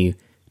continue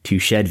to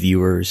shed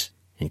viewers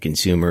and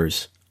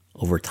consumers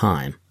over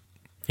time,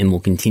 and will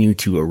continue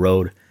to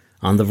erode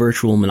on the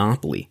virtual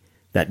monopoly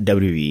that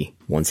WWE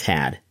once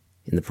had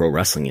in the pro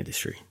wrestling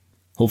industry.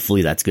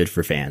 Hopefully that's good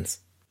for fans,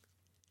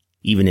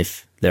 even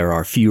if there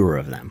are fewer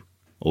of them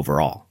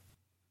overall.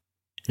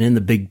 And in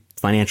the big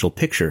financial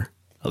picture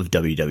of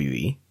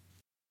WWE,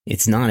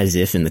 it's not as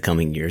if in the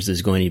coming years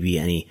there's going to be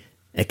any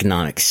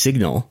economic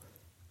signal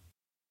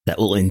that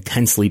will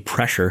intensely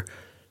pressure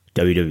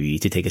WWE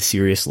to take a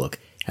serious look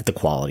at the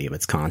quality of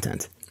its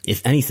content.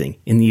 If anything,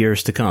 in the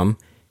years to come,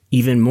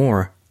 even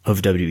more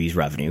of WWE's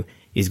revenue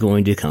is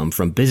going to come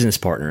from business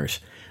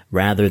partners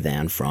rather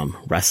than from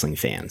wrestling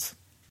fans.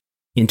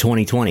 In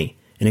 2020,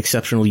 an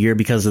exceptional year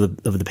because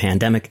of the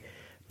pandemic,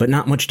 but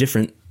not much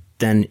different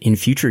than in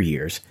future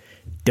years,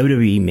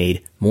 WWE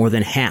made more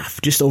than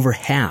half, just over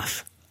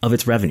half, of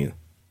its revenue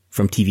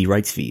from TV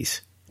rights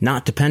fees,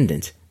 not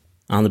dependent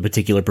on the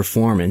particular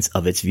performance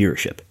of its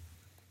viewership.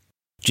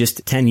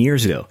 Just 10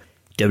 years ago,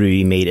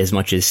 WWE made as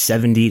much as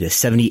 70 to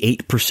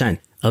 78%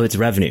 of its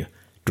revenue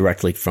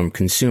directly from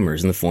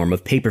consumers in the form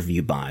of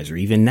pay-per-view buys or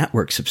even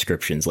network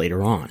subscriptions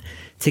later on,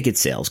 ticket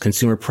sales,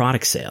 consumer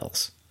product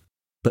sales.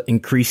 But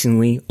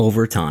increasingly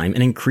over time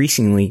and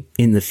increasingly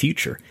in the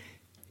future,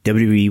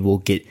 WWE will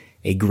get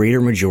a greater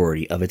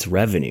majority of its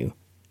revenue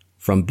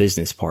from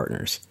business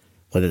partners,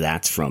 whether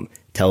that's from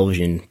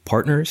television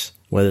partners,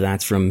 whether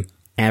that's from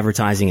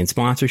advertising and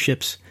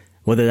sponsorships,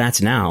 whether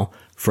that's now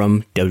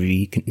from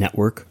WWE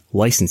Network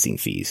licensing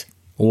fees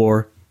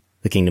or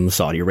the Kingdom of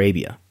Saudi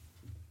Arabia.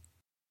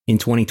 In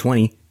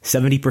 2020,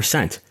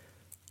 70%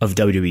 of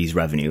WWE's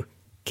revenue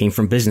came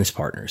from business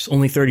partners,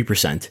 only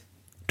 30%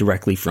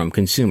 directly from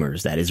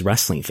consumers, that is,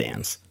 wrestling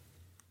fans.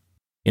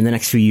 In the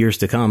next few years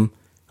to come,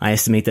 I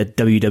estimate that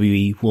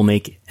WWE will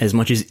make as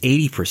much as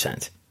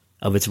 80%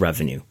 of its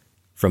revenue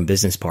from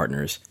business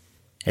partners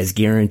as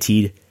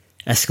guaranteed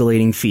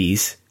escalating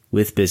fees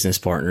with business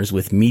partners,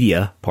 with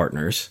media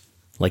partners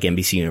like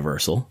NBC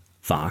Universal,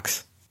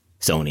 Fox,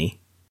 Sony,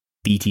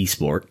 BT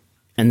Sport,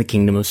 and the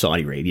Kingdom of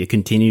Saudi Arabia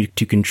continue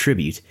to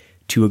contribute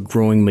to a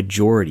growing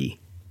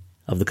majority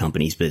of the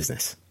company's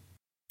business.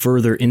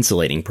 further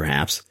insulating,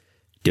 perhaps,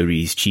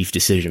 WWE's chief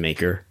decision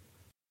maker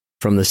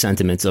from the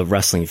sentiments of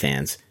wrestling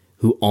fans,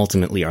 who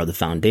ultimately are the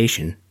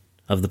foundation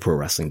of the pro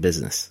wrestling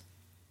business.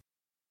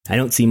 I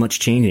don't see much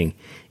changing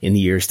in the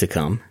years to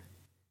come,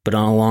 but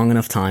on a long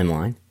enough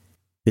timeline,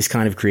 this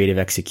kind of creative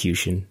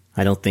execution,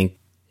 I don't think,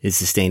 is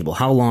sustainable.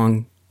 How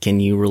long can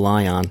you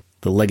rely on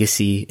the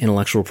legacy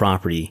intellectual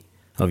property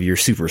of your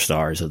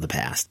superstars of the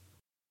past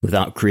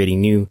without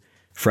creating new,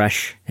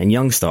 fresh, and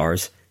young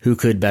stars who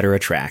could better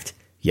attract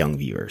young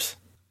viewers?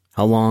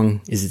 How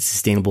long is it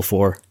sustainable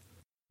for?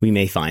 We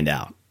may find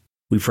out.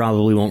 We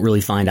probably won't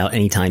really find out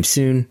anytime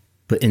soon,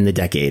 but in the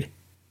decade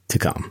to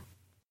come.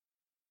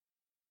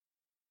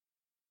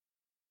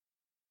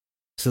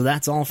 So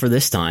that's all for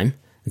this time.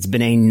 It's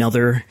been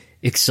another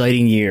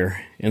exciting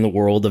year in the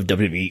world of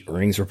WWE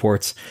earnings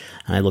reports,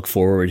 and I look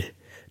forward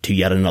to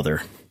yet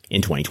another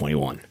in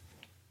 2021.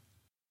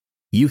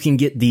 You can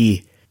get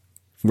the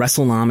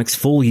WrestleNomics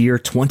full year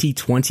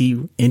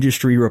 2020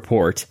 industry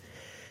report.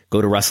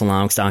 Go to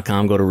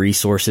WrestleNomics.com, go to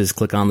resources,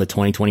 click on the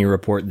 2020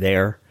 report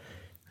there.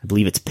 I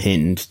believe it's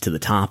pinned to the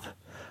top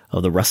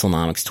of the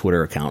WrestleNomics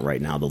Twitter account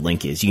right now. The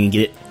link is. You can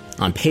get it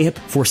on PayHip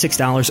for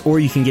 $6, or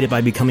you can get it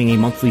by becoming a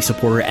monthly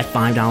supporter at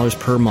 $5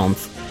 per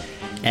month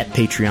at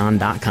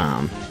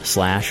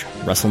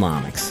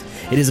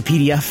patreon.com/WrestleNomics. It is a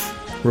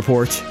PDF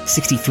report,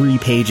 63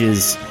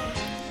 pages,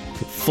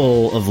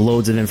 full of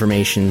loads of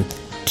information.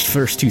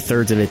 First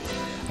 2/3 of it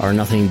are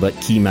nothing but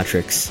key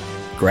metrics,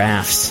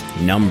 graphs,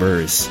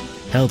 numbers,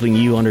 helping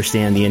you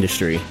understand the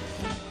industry.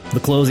 The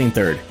closing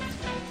third,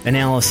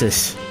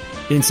 analysis,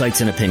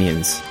 insights and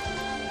opinions,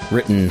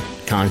 written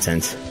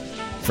content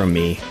from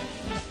me.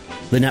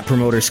 The Net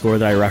Promoter Score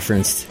that I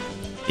referenced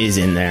is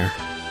in there.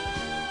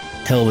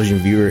 Television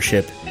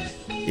viewership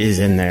is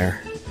in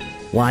there.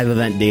 Live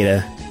event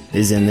data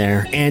is in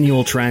there.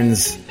 Annual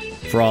trends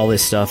for all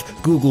this stuff.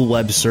 Google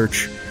web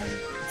search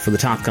for the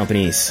top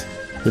companies,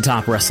 the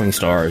top wrestling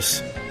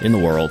stars in the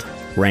world,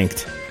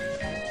 ranked.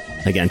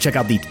 Again, check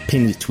out the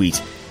pinned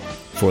tweet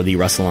for the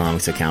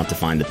WrestleNomics account to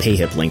find the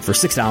PayHip link. For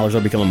 $6,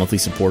 or become a monthly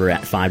supporter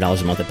at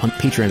 $5 a month at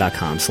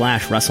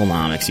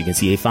patreon.com/WrestleNomics. You can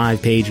see a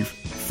 5-page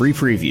free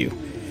preview.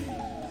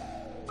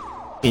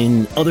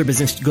 In other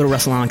business, go to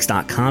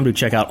WrestleNomics.com to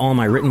check out all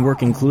my written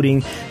work,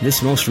 including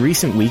this most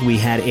recent week. We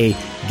had a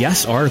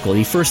guest article.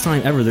 The first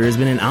time ever there has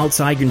been an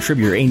outside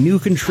contributor, a new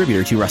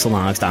contributor to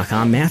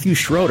WrestleNomics.com. Matthew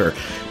Schroeder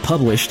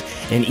published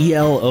an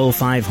ELO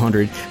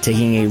 500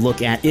 taking a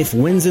look at if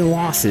wins and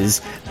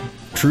losses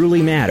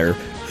truly matter,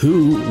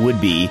 who would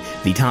be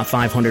the top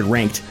 500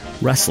 ranked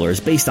wrestlers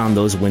based on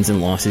those wins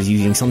and losses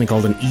using something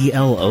called an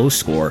ELO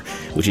score,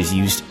 which is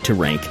used to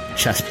rank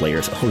chess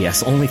players. Oh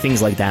yes, only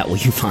things like that will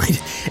you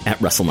find at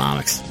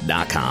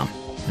WrestleNomics.com.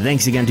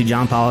 Thanks again to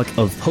John Pollock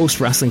of Post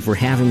Wrestling for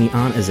having me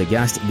on as a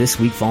guest this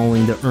week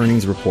following the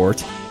earnings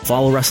report.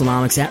 Follow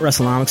WrestleNomics at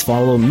WrestleNomics.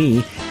 Follow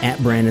me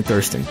at Brandon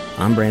Thurston.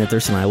 I'm Brandon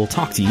Thurston. I will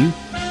talk to you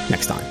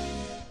next time.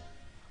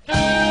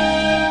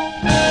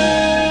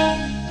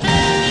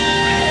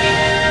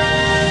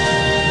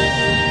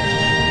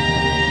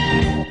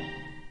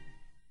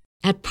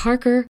 At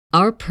Parker,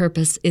 our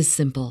purpose is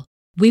simple.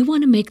 We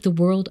want to make the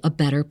world a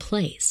better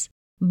place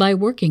by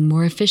working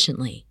more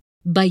efficiently,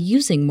 by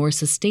using more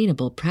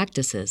sustainable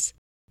practices,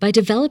 by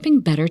developing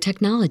better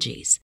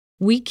technologies.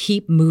 We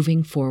keep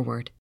moving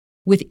forward.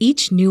 With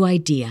each new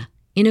idea,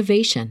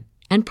 innovation,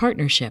 and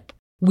partnership,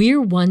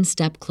 we're one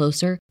step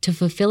closer to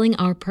fulfilling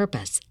our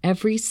purpose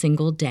every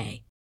single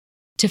day.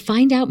 To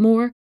find out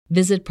more,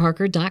 visit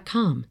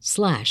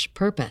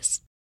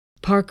parker.com/purpose.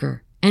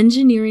 Parker,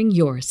 engineering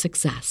your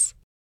success.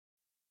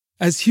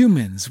 As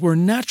humans, we're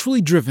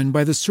naturally driven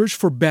by the search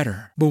for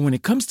better. But when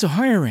it comes to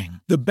hiring,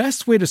 the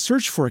best way to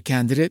search for a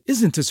candidate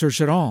isn't to search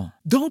at all.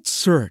 Don't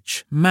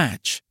search,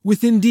 match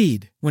with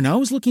Indeed. When I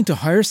was looking to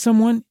hire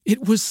someone,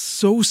 it was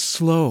so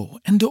slow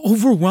and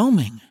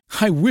overwhelming.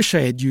 I wish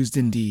I had used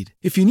Indeed.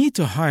 If you need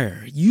to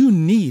hire, you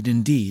need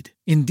Indeed.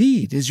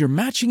 Indeed is your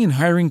matching and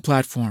hiring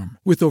platform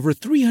with over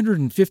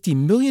 350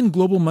 million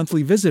global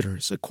monthly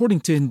visitors,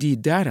 according to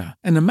Indeed data,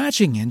 and a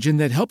matching engine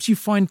that helps you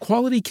find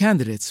quality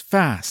candidates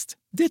fast.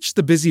 Ditch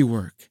the busy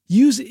work.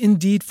 Use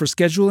Indeed for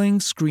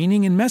scheduling,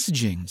 screening, and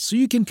messaging so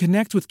you can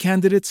connect with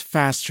candidates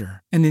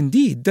faster. And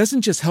Indeed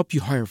doesn't just help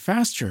you hire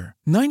faster.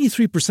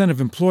 93%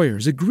 of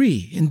employers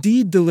agree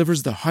Indeed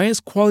delivers the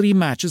highest quality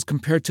matches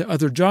compared to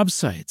other job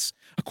sites,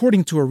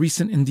 according to a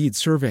recent Indeed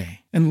survey.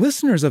 And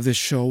listeners of this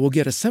show will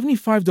get a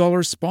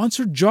 $75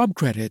 sponsored job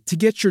credit to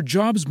get your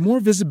jobs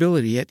more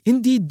visibility at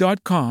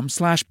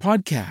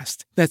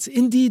Indeed.com/podcast. That's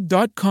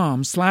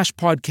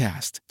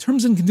Indeed.com/podcast.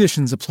 Terms and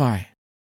conditions apply.